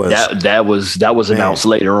shit was that was announced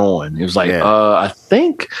later on. It was like, I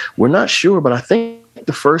think, we're not sure, but I think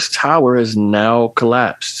the first tower has now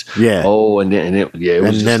collapsed. Yeah. Oh, and then it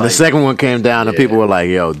was. And then the second one came down, and people were like,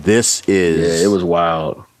 "Yo, this is." Yeah, it was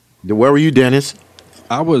wild. Where were you, Dennis?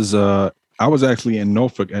 I was actually in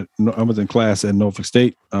Norfolk. I was in class at Norfolk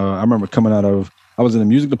State. I remember I was in the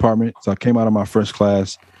music department, so I came out of my first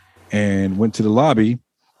class and went to the lobby,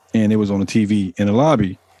 and it was on the TV in the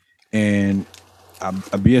lobby, and I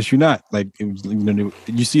BS you not, like, it was,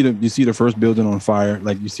 you see the first building on fire,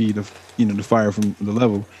 like you see the fire from the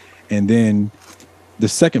level, and then the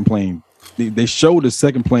second plane. They showed the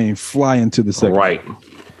second plane fly into the second. Right.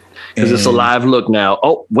 Because it's a live look now.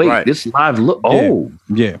 Oh wait, this live look. Oh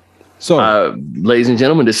yeah. So, ladies and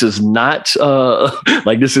gentlemen, this is not a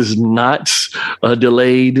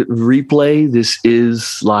delayed replay. This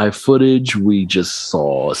is live footage. We just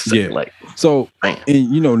saw. So,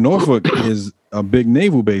 and, Norfolk is a big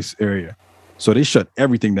naval base area, so they shut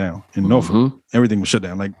everything down in Norfolk. Everything was shut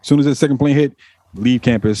down. Like, as soon as that second plane hit, leave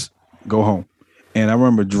campus, go home. And I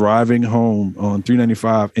remember driving home on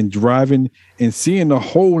 395 and driving and seeing the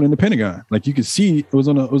hole in the Pentagon. Like, you could see it was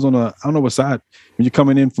on a I don't know what side when you're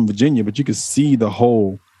coming in from Virginia, but you could see the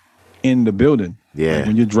hole in the building. Yeah. Like,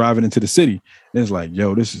 when you're driving into the city, and it's like,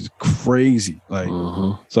 yo, this is crazy. Like,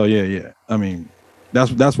 so yeah. I mean,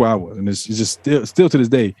 that's where I was, and it's just still to this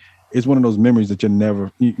day, it's one of those memories that you're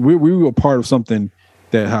never. We were part of something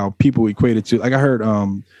that how people equated to. Like, I heard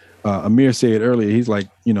Amir say it earlier. He's like,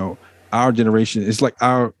 our generation, it's like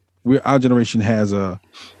our generation has a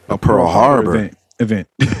Pearl Harbor event.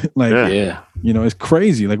 Like, it's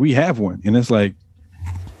crazy. Like, we have one, and it's like,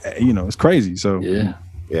 it's crazy. So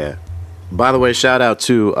yeah. By the way, shout out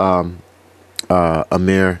to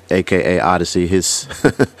Amir, aka Odyssey. It's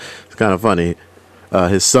kind of funny.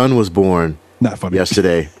 His son was born Not funny.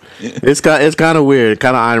 yesterday. It's kind of weird,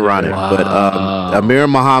 kind of ironic. Wow. But Amir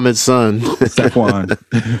Muhammad's son,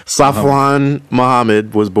 Safwan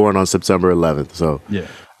Muhammad, was born on September 11th. So Yeah.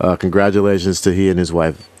 congratulations to he and his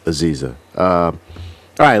wife Aziza. All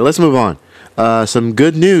right, let's move on. Some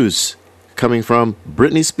good news coming from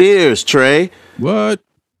Britney Spears. Trey, What?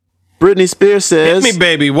 Britney Spears says Hit me,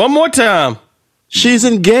 baby, one more time. she's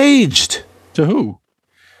engaged. To who?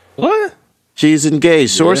 What? She's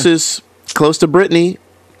engaged. Sources close to Britney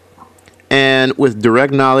and with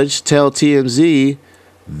direct knowledge tell TMZ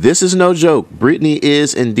this is no joke. Britney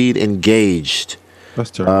is indeed engaged. That's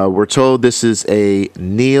terrible. We're told this is a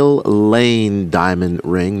Neil Lane diamond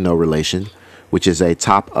ring, no relation, which is a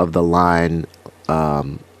top of the line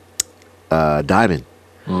diamond.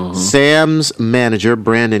 Sam's manager,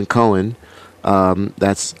 Brandon Cohen,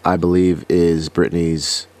 that's, I believe, is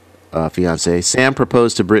Britney's fiance. Sam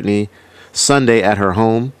proposed to Britney Sunday at her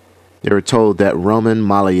home. They were told that Roman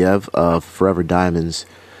Malayev of Forever Diamonds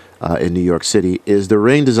in New York City is the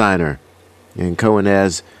ring designer. And Cohen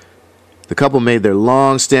adds, the couple made their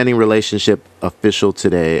long-standing relationship official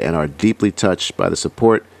today and are deeply touched by the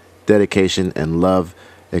support, dedication, and love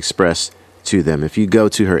expressed to them. If you go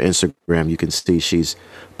to her Instagram, you can see she's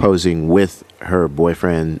posing with her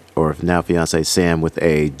boyfriend, or now fiance Sam, with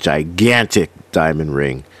a gigantic diamond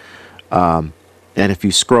ring. And if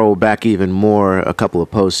you scroll back even more, a couple of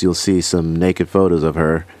posts, you'll see some naked photos of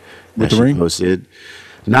her With that the she ring? posted.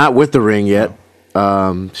 Not with the ring yet.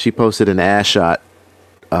 She posted an ass shot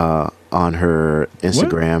on her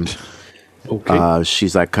Instagram. Okay.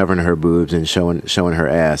 She's like covering her boobs and showing her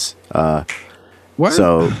ass. What?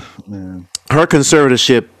 So Man. her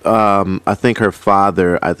conservatorship, I think her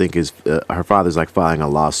father, her father's like filing a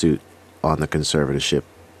lawsuit on the conservatorship.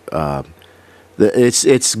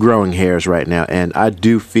 It's growing hairs right now, and I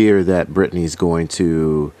do fear that Britney's going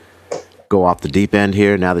to go off the deep end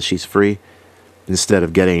here now that she's free, instead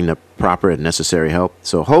of getting the proper and necessary help.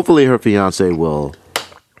 So hopefully her fiance will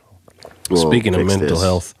Speaking of fix mental this.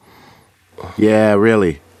 health, Yeah,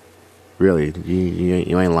 really.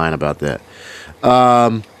 You ain't lying about that.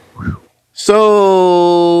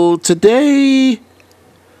 So today,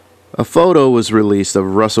 a photo was released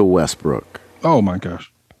of Russell Westbrook, Oh my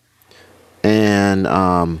gosh. and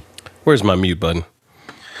where's my mute button?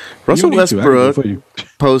 Russell You don't need to. I can do it Westbrook for you.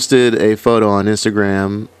 posted a photo on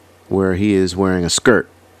Instagram where he is wearing a skirt,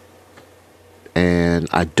 and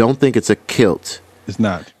I don't think it's a kilt. It's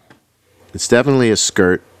not. It's definitely a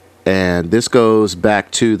skirt, and this goes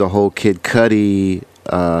back to the whole Kid Cudi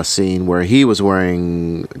scene where he was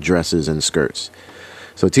wearing dresses and skirts.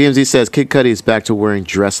 So TMZ says Kid Cudi is back to wearing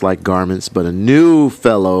dress-like garments, but a new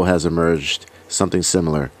fellow has emerged, something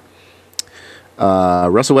similar.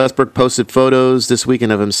 Russell Westbrook posted photos this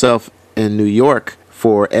weekend of himself in New York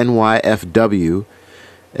for NYFW,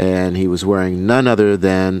 and he was wearing none other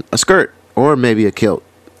than a skirt, or maybe a kilt,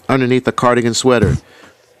 underneath a cardigan sweater.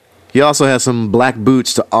 He also has some black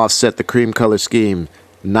boots to offset the cream color scheme,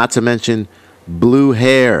 not to mention blue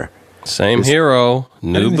hair. Same hero,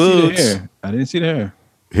 new boots. I didn't see the hair.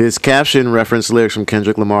 His caption referenced lyrics from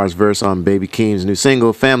Kendrick Lamar's verse on Baby Keem's new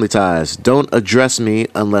single, Family Ties. Don't address me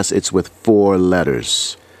unless it's with 4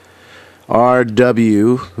 letters.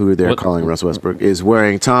 RW, who they're What? calling Russell Westbrook, is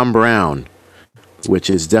wearing Tom Brown, which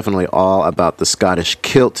is definitely all about the Scottish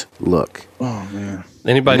kilt look. Oh man.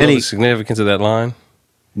 Anybody know Any- the significance of that line?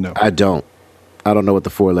 No. I don't know what the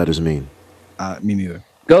 4 letters mean. Me neither.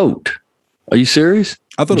 Goat. Are you serious?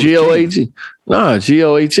 I thought it was G-O-A-T. Nah,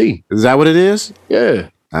 G-O-A-T. Is that what it is? Yeah.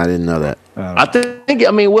 I didn't know that. I think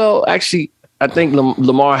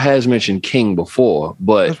Lamar has mentioned King before,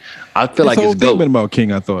 but I feel like this whole it's thing GOAT. been about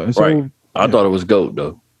King. I thought. It's Right. whole- I thought it was GOAT,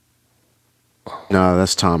 though. No,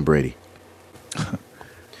 that's Tom Brady.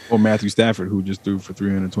 Or Matthew Stafford, who just threw for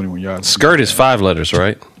 321 yards. Skirt is 5 letters,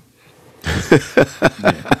 right?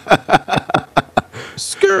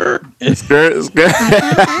 Skirt.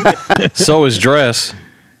 So is dress.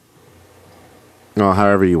 No,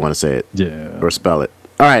 however you want to say it. Yeah. Or spell it.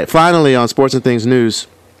 All right, finally on Sports and Things News.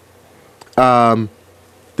 The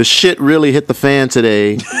shit really hit the fan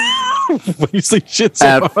today When you say shit so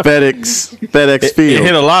at hard. FedEx It Field.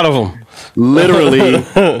 hit a lot of them. Literally,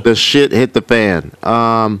 the shit hit the fan.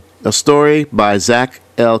 A story by Zach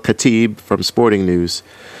El Khatib from Sporting News.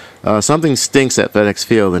 Something stinks at FedEx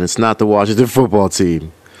Field, and it's not the Washington football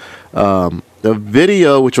team. The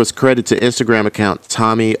video, which was credited to Instagram account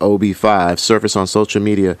TommyOB5, surfaced on social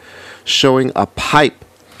media showing a pipe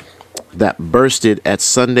that bursted at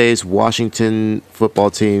Sunday's Washington football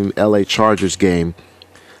team LA Chargers game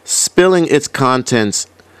spilling its contents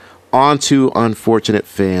onto unfortunate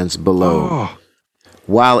fans below. Oh.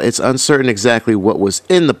 While it's uncertain exactly what was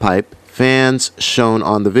in the pipe, fans shown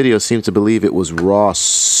on the video seem to believe it was raw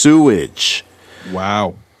sewage.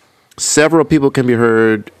 Wow. Several people can be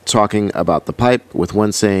heard talking about the pipe, with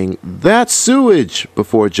one saying, "That's sewage,"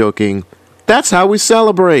 before joking, "That's how we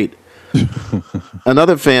celebrate."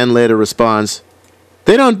 Another fan later responds,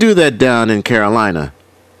 "They don't do that down in Carolina."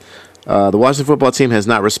 The Washington football team has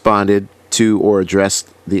not responded to or addressed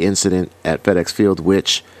the incident at FedEx Field,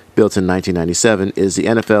 which, built in 1997, is the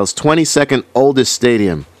NFL's 22nd oldest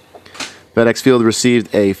stadium. FedEx Field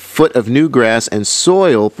received a foot of new grass and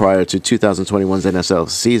soil prior to 2021's NFL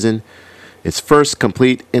season, its first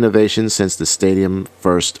complete innovation since the stadium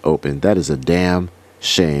first opened. That is a damn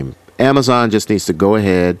shame. Amazon just needs to go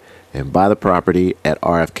ahead and buy the property at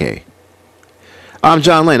RFK. I'm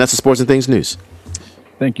John Lane. That's the Sports and Things News.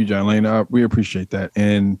 Thank you, John Lane. We appreciate that.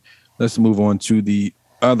 And let's move on to the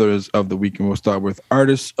others of the week. And we'll start with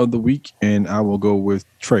Artists of the Week. And I will go with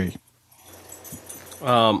Trey.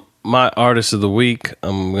 My Artist of the Week,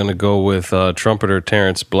 I'm going to go with trumpeter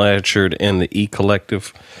Terrence Blanchard and the E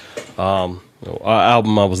Collective. Our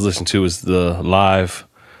album I was listening to is the live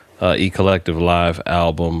E Collective live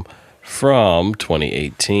album from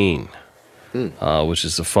 2018, which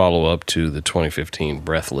is the follow-up to the 2015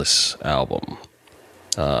 Breathless album,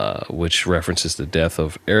 which references the death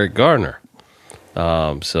of Eric Gardner.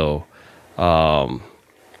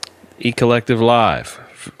 E Collective Live.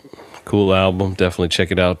 Cool album. Definitely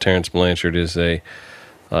check it out. Terrence Blanchard is a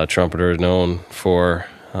trumpeter known for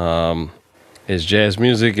his jazz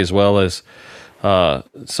music as well as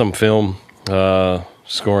some film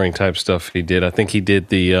scoring type stuff he did. I think he did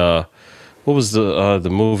the what was the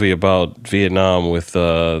movie about Vietnam with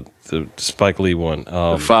the Spike Lee one?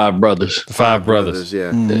 The Five Brothers. The Five Brothers.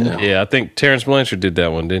 Yeah. Yeah, I think Terrence Blanchard did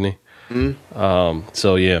that one, didn't he?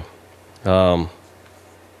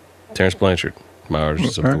 Terrence Blanchard. My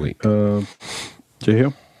Artist of the Week. Jay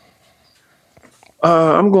Hill?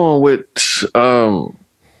 I'm going with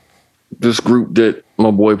this group that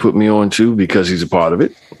my boy put me on to because he's a part of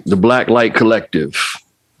it. The Black Light Collective,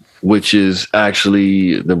 which is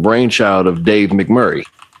actually the brainchild of Dave McMurray,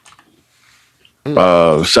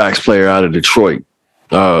 sax player out of Detroit.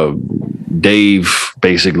 Dave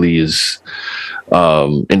basically is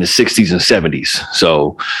in the 60s and 70s.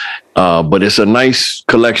 So, but it's a nice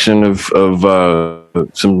collection of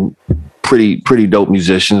some pretty dope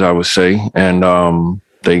musicians, I would say. And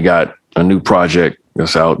they got a new project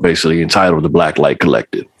that's out basically entitled The Black Light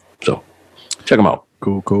Collective. So check them out.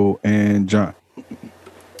 Cool. And John?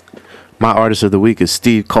 My Artist of the Week is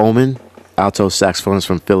Steve Coleman, alto saxophonist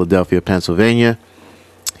from Philadelphia, Pennsylvania.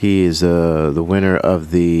 He is the winner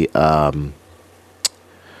of the,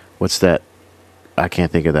 what's that? I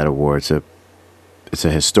can't think of that award. It's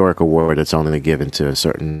a historic award that's only given to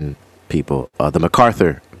certain people. The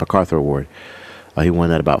MacArthur Award. He won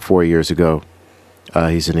that about 4 years ago.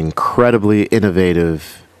 He's an incredibly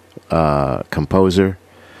innovative composer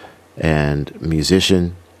and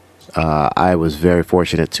musician. I was very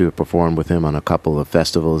fortunate to perform with him on a couple of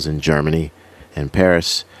festivals in Germany and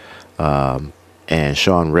Paris. And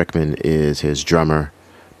Sean Rickman is his drummer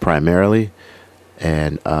primarily.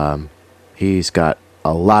 And he's got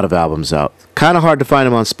a lot of albums out. Kind of hard to find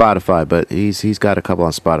him on Spotify, but he's got a couple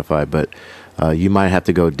on Spotify. But you might have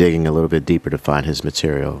to go digging a little bit deeper to find his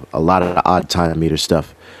material. A lot of odd time meter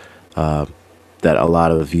stuff that a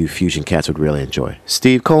lot of you fusion cats would really enjoy.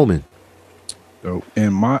 Steve Coleman. So,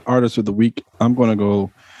 and my Artist of the Week, I'm going to go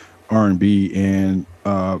R&B and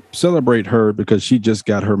celebrate her because she just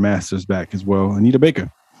got her master's back as well. Anita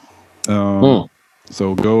Baker.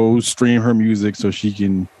 So go stream her music so she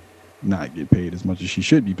can not get paid as much as she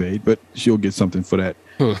should be paid, but she'll get something for that,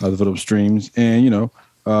 for those streams. And,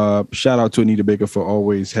 shout out to Anita Baker for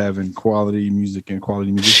always having quality music and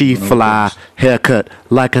quality music. She fly, haircut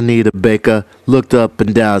like Anita Baker, looked up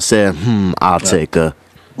and down, said, I'll take her.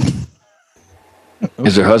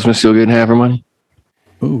 Is her husband still getting half her money?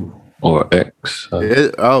 Ooh. Or ex? I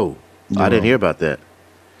didn't hear about that.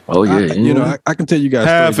 Oh, yeah. I can tell you guys.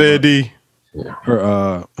 Half Eddie.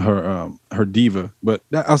 Her diva, but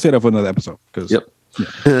I'll say that for another episode. Yep.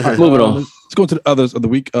 Yeah. Right, moving on. Let's go to the others of the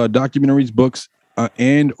week. Documentaries, books,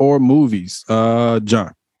 and or movies.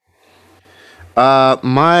 John.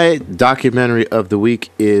 My documentary of the week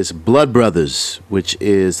is Blood Brothers, which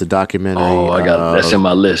is the documentary. Oh, I got that's in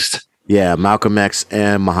my list. Yeah, Malcolm X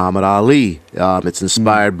and Muhammad Ali. It's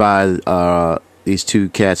inspired by these two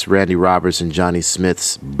cats, Randy Roberts and Johnny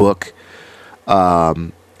Smith's book.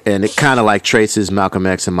 And it kind of like traces Malcolm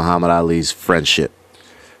X and Muhammad Ali's friendship,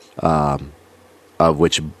 of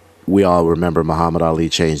which we all remember Muhammad Ali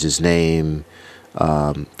changed his name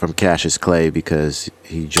from Cassius Clay because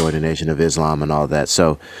he joined the Nation of Islam and all that.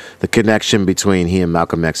 So the connection between he and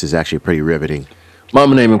Malcolm X is actually pretty riveting.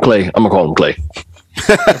 Mama name him Clay. I'm gonna call him Clay.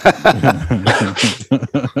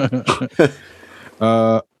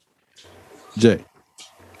 Jay.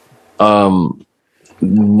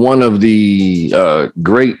 One of the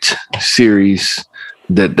great series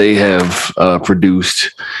that they have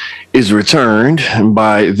produced is returned. And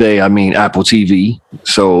by they, I mean Apple TV.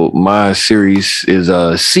 So my series is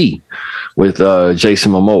C with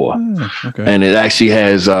Jason Momoa. Okay. And it actually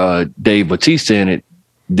has Dave Bautista in it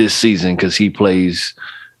this season because he plays.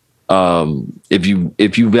 If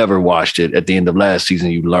you've ever watched it, at the end of last season,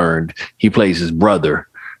 you learned he plays his brother.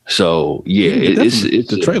 So yeah, it's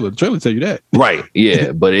the trailer. The trailer tell you that, right?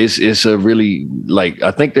 Yeah, but it's a really, like,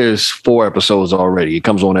 I think there's 4 episodes already. It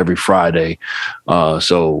comes on every Friday,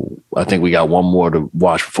 so I think we got one more to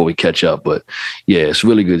watch before we catch up. But yeah, it's a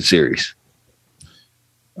really good series.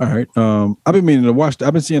 All right. I've been meaning to watch.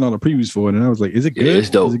 I've been seeing all the previews for it, and I was like, "Is it good? Yeah, it's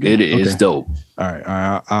dope. It is dope. All right.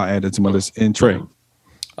 I'll add it to my list. And Trey.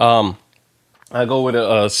 I go with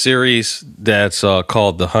a series that's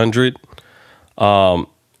called The 100.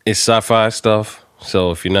 It's sci-fi stuff. So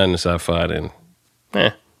if you're not into sci-fi, then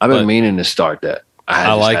I've been meaning to start that.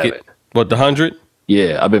 I like it. What, The 100?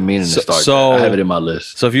 Yeah, I've been meaning to start that. I have it in my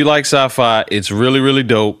list. So if you like sci-fi, it's really, really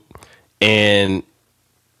dope. And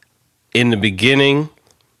in the beginning,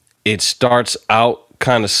 it starts out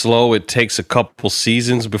kind of slow. It takes a couple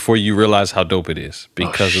seasons before you realize how dope it is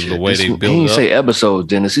because of the way they build it up. He didn't say episodes,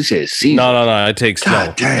 Dennis. He said seasons. No. It takes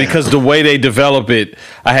because the way they develop it,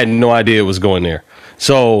 I had no idea it was going there.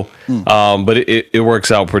 So, but it works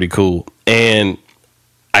out pretty cool. And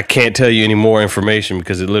I can't tell you any more information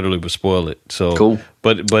because it literally would spoil it. So cool.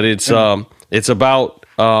 But it's about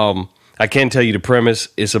I can't tell you the premise.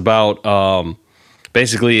 It's about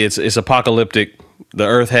basically it's apocalyptic. The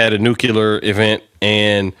Earth had a nuclear event,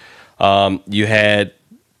 and you had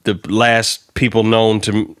the last people known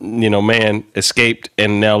to man escaped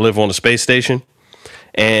and now live on a space station.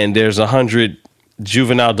 And there's 100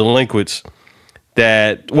 juvenile delinquents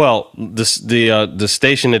that, well, the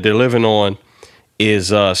station that they're living on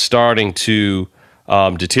is starting to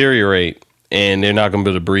deteriorate, and they're not going to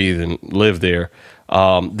be able to breathe and live there.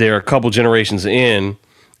 They're a couple generations in,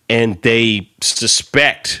 and they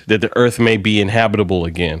suspect that the Earth may be inhabitable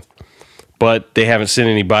again, but they haven't sent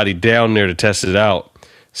anybody down there to test it out.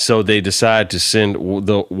 So they decide to send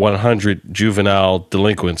the 100 juvenile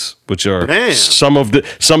delinquents, which are some of the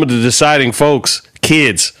deciding folks.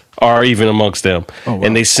 Kids are even amongst them,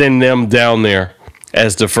 and they send them down there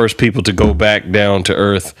as the first people to go back down to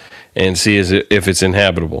Earth and see if it's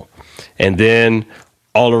inhabitable. And then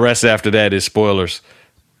all the rest after that is spoilers.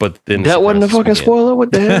 But then that wasn't a fucking spoiler.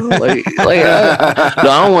 What the hell? No,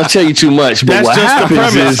 I don't want to tell you too much. But that's what just the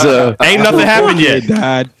premise. Ain't nothing happened yet.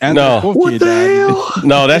 No, what the hell?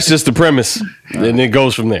 No, that's just the premise, and it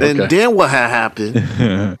goes from there. And then what had happened?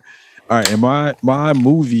 All right, and my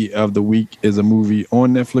movie of the week is a movie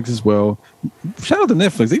on Netflix as well. Shout out to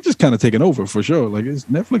Netflix; they just kind of taken over for sure. Like it's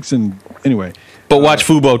Netflix, and anyway. But watch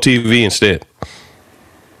Fubo TV instead.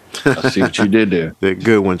 I see what you did there.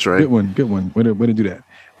 Good one, Trey. Good one. Way to do that.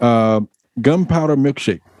 Gunpowder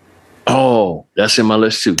Milkshake. Oh, that's in my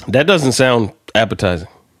list too. That doesn't sound appetizing.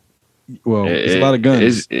 Well, it's a lot of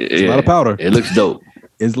guns. It's a lot of powder. It looks dope.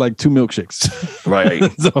 It's like 2 milkshekes. Right.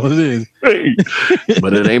 That's all it is.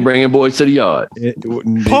 But it ain't bringing boys to the yard.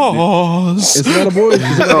 Pause. It's a lot of boys.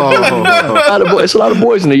 It's a lot of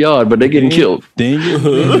boys in the yard, but they're getting killed. Dang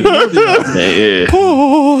it.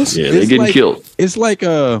 Pause. Yeah, they're getting killed. It's like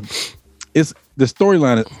it's the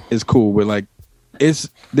storyline is cool, but like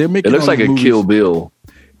they're making. It looks like a movies. Kill Bill.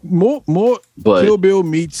 More but Kill Bill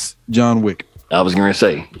meets John Wick. I was gonna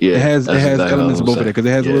say, yeah, it has elements of both of that because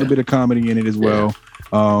it has a little bit of comedy in it as well.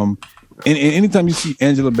 And anytime you see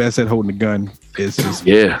Angela Bassett holding a gun, it's just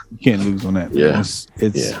you can't lose on that. Yeah,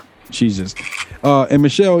 she's just and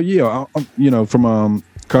Michelle Yeoh, from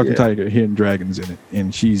Cartoon Tiger, Hidden Dragons in it,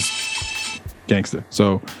 and she's gangster.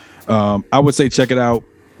 So I would say check it out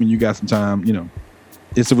when you got some time.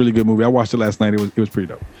 It's a really good movie. I watched it last night. It was pretty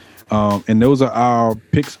dope. And those are our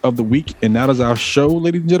picks of the week, and that is our show,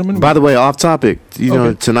 ladies and gentlemen. By the way, off topic,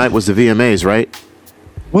 know, tonight was the VMAs, right?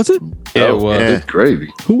 Was it? It was. It's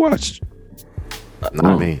gravy. Who watched?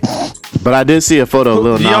 Not me. But I did see a photo of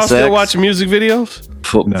Lil Nas X. Do y'all still watch music videos?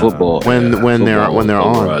 Football. When they're on.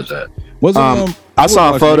 Was I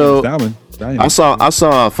saw a photo. I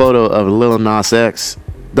saw a photo of Lil Nas X.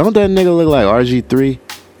 Don't that nigga look like RG3?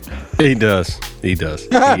 He does. He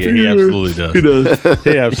absolutely does. He does.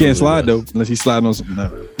 He can't slide though, unless he's sliding on something.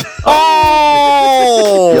 No.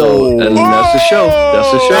 Oh, Yo, and that's the show.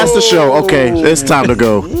 That's the show. That's the show. Okay, it's time to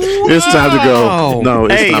go. It's time to go. No,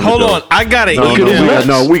 it's Hey, time hold to go. on. I got an Look at his email.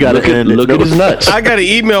 nuts. We got to end it. Look at his nuts. I got an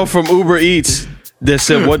email from Uber Eats that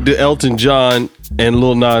said, "What do Elton John and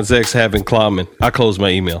Lil Nas X have in common?" I closed my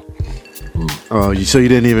email. Oh, so you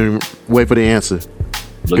didn't even wait for the answer.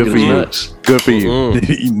 Look Good at for his you. nuts. Good for you.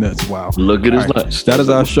 Eating nuts. Wow. Look at his All right. nuts. That is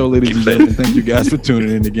our show, ladies and gentlemen. Thank you guys for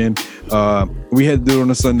tuning in again. We had to do it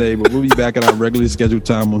on a Sunday, but we'll be back at our regularly scheduled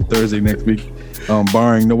time on Thursday next week,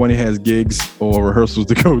 barring nobody has gigs or rehearsals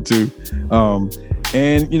to go to.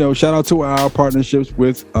 And, shout out to our partnerships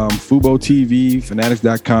with Fubo TV,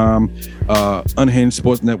 Fanatics.com, Unhinged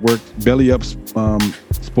Sports Network, Belly Up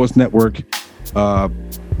Sports Network,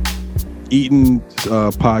 Eaton's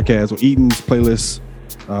podcast or Eaton's playlists.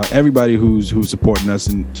 Everybody who's supporting us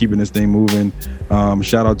and keeping this thing moving.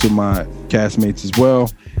 Shout out to my castmates as well.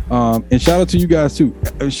 And shout out to you guys too.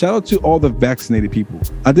 Shout out to all the vaccinated people.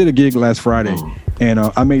 I did a gig last Friday and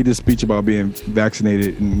I made this speech about being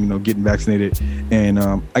vaccinated and getting vaccinated. And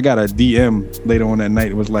I got a DM later on that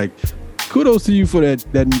night. It was like, kudos to you for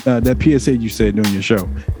that PSA you said during your show.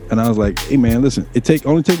 And I was like, hey man, listen,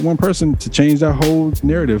 only take one person to change that whole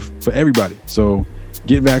narrative for everybody. So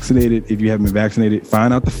get vaccinated if you haven't been vaccinated.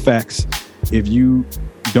 Find out the facts. If you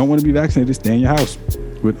don't want to be vaccinated, stay in your house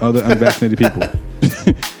with other unvaccinated people.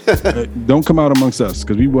 Don't come out amongst us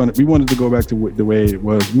because we wanted to go back to the way it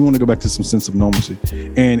was. We want to go back to some sense of normalcy.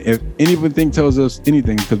 And if anything tells us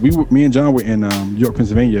anything, because me and John were in York,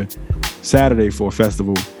 Pennsylvania, Saturday for a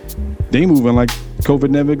festival. They moving like COVID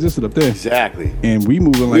never existed up there. Exactly. And we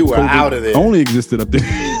moving like we were COVID out of there. only existed up there.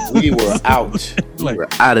 We were out. Like, We're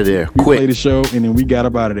out of there. we Quick. played the show and then we got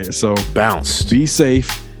up out of there. So Bounced. be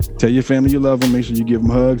safe. Tell your family you love them. Make sure you give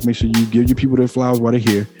them hugs. Make sure you give your people their flowers while they're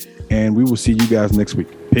here. And we will see you guys next week.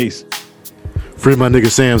 Peace. Free my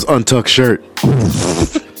nigga Sam's untucked shirt.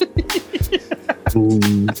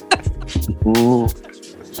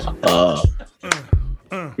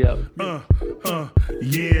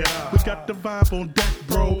 Yeah, we got the vibe on deck,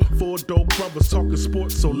 bro. Four dope brothers talking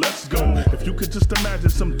sports, so let's go. If you could just imagine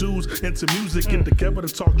some dudes into music get together to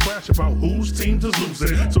talk trash about whose teams is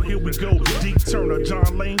losing. So here we go. Deke Turner,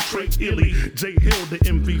 John Lane, Trey Illy, Jay Hill, the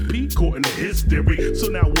MVP, according to his theory. So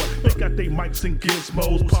now what? They got they mics and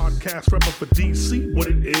gizmos. Podcast rapper for DC, what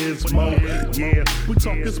it is, Mo. Yeah, we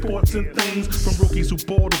talking sports and things from rookies who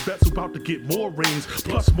ball to vets who about to get more rings,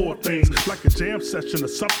 plus more things like a jam session or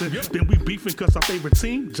something. Then we beefing cause our favorite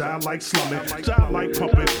team, John like slumming, John like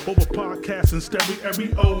pumping over podcasts and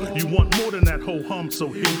stereo. You want more than that whole hum, so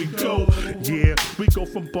here we go. Yeah, we go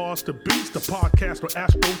from bars to beats, the podcast or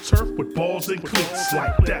AstroTurf with balls and cleats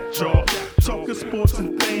like that, y'all. Talking sports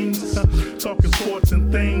and things, talking sports and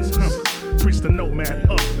things. Preach the nomad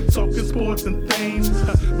up, talking sports and things.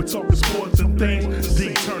 We're talking sports and things.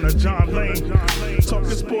 Deke Turner, John Lane, talking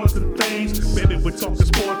sports and things. Baby, we're talking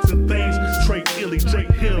sports and things. Trey Illy, Jay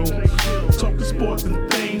Hill, talking sports and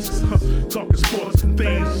things. Talking sports and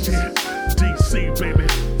things. Yeah. DC, baby.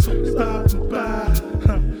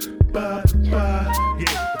 Yeah,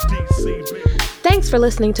 DC, baby. Thanks for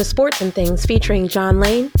listening to Sports and Things featuring John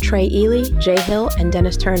Lane, Trey Ely, Jay Hill, and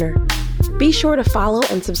Dennis Turner. Be sure to follow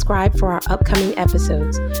and subscribe for our upcoming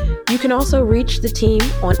episodes. You can also reach the team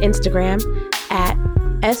on Instagram at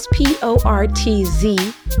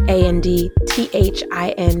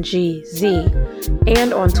SPORTZANDTHINGZ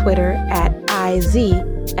and on Twitter at IZSPORTZ.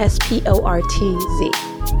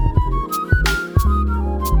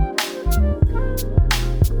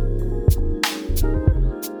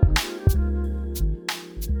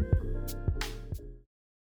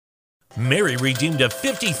 Mary redeemed a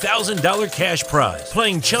 $50,000 cash prize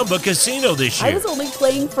playing Chumba Casino this I year. was only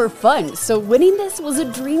playing for fun, so winning this was a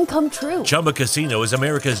dream come true. Chumba Casino is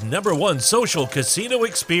America's #1 social casino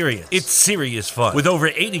experience. It's serious fun. With over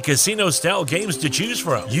 80 casino-style games to choose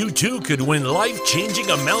from, you too could win life-changing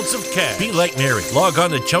amounts of cash. Be like Mary. Log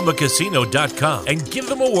on to ChumbaCasino.com and give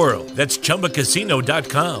them a whirl. That's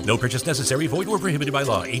ChumbaCasino.com. No purchase necessary. Void or prohibited by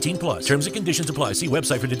law. 18+. Terms and conditions apply. See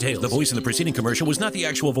website for details. The voice in the preceding commercial was not the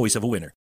actual voice of a winner.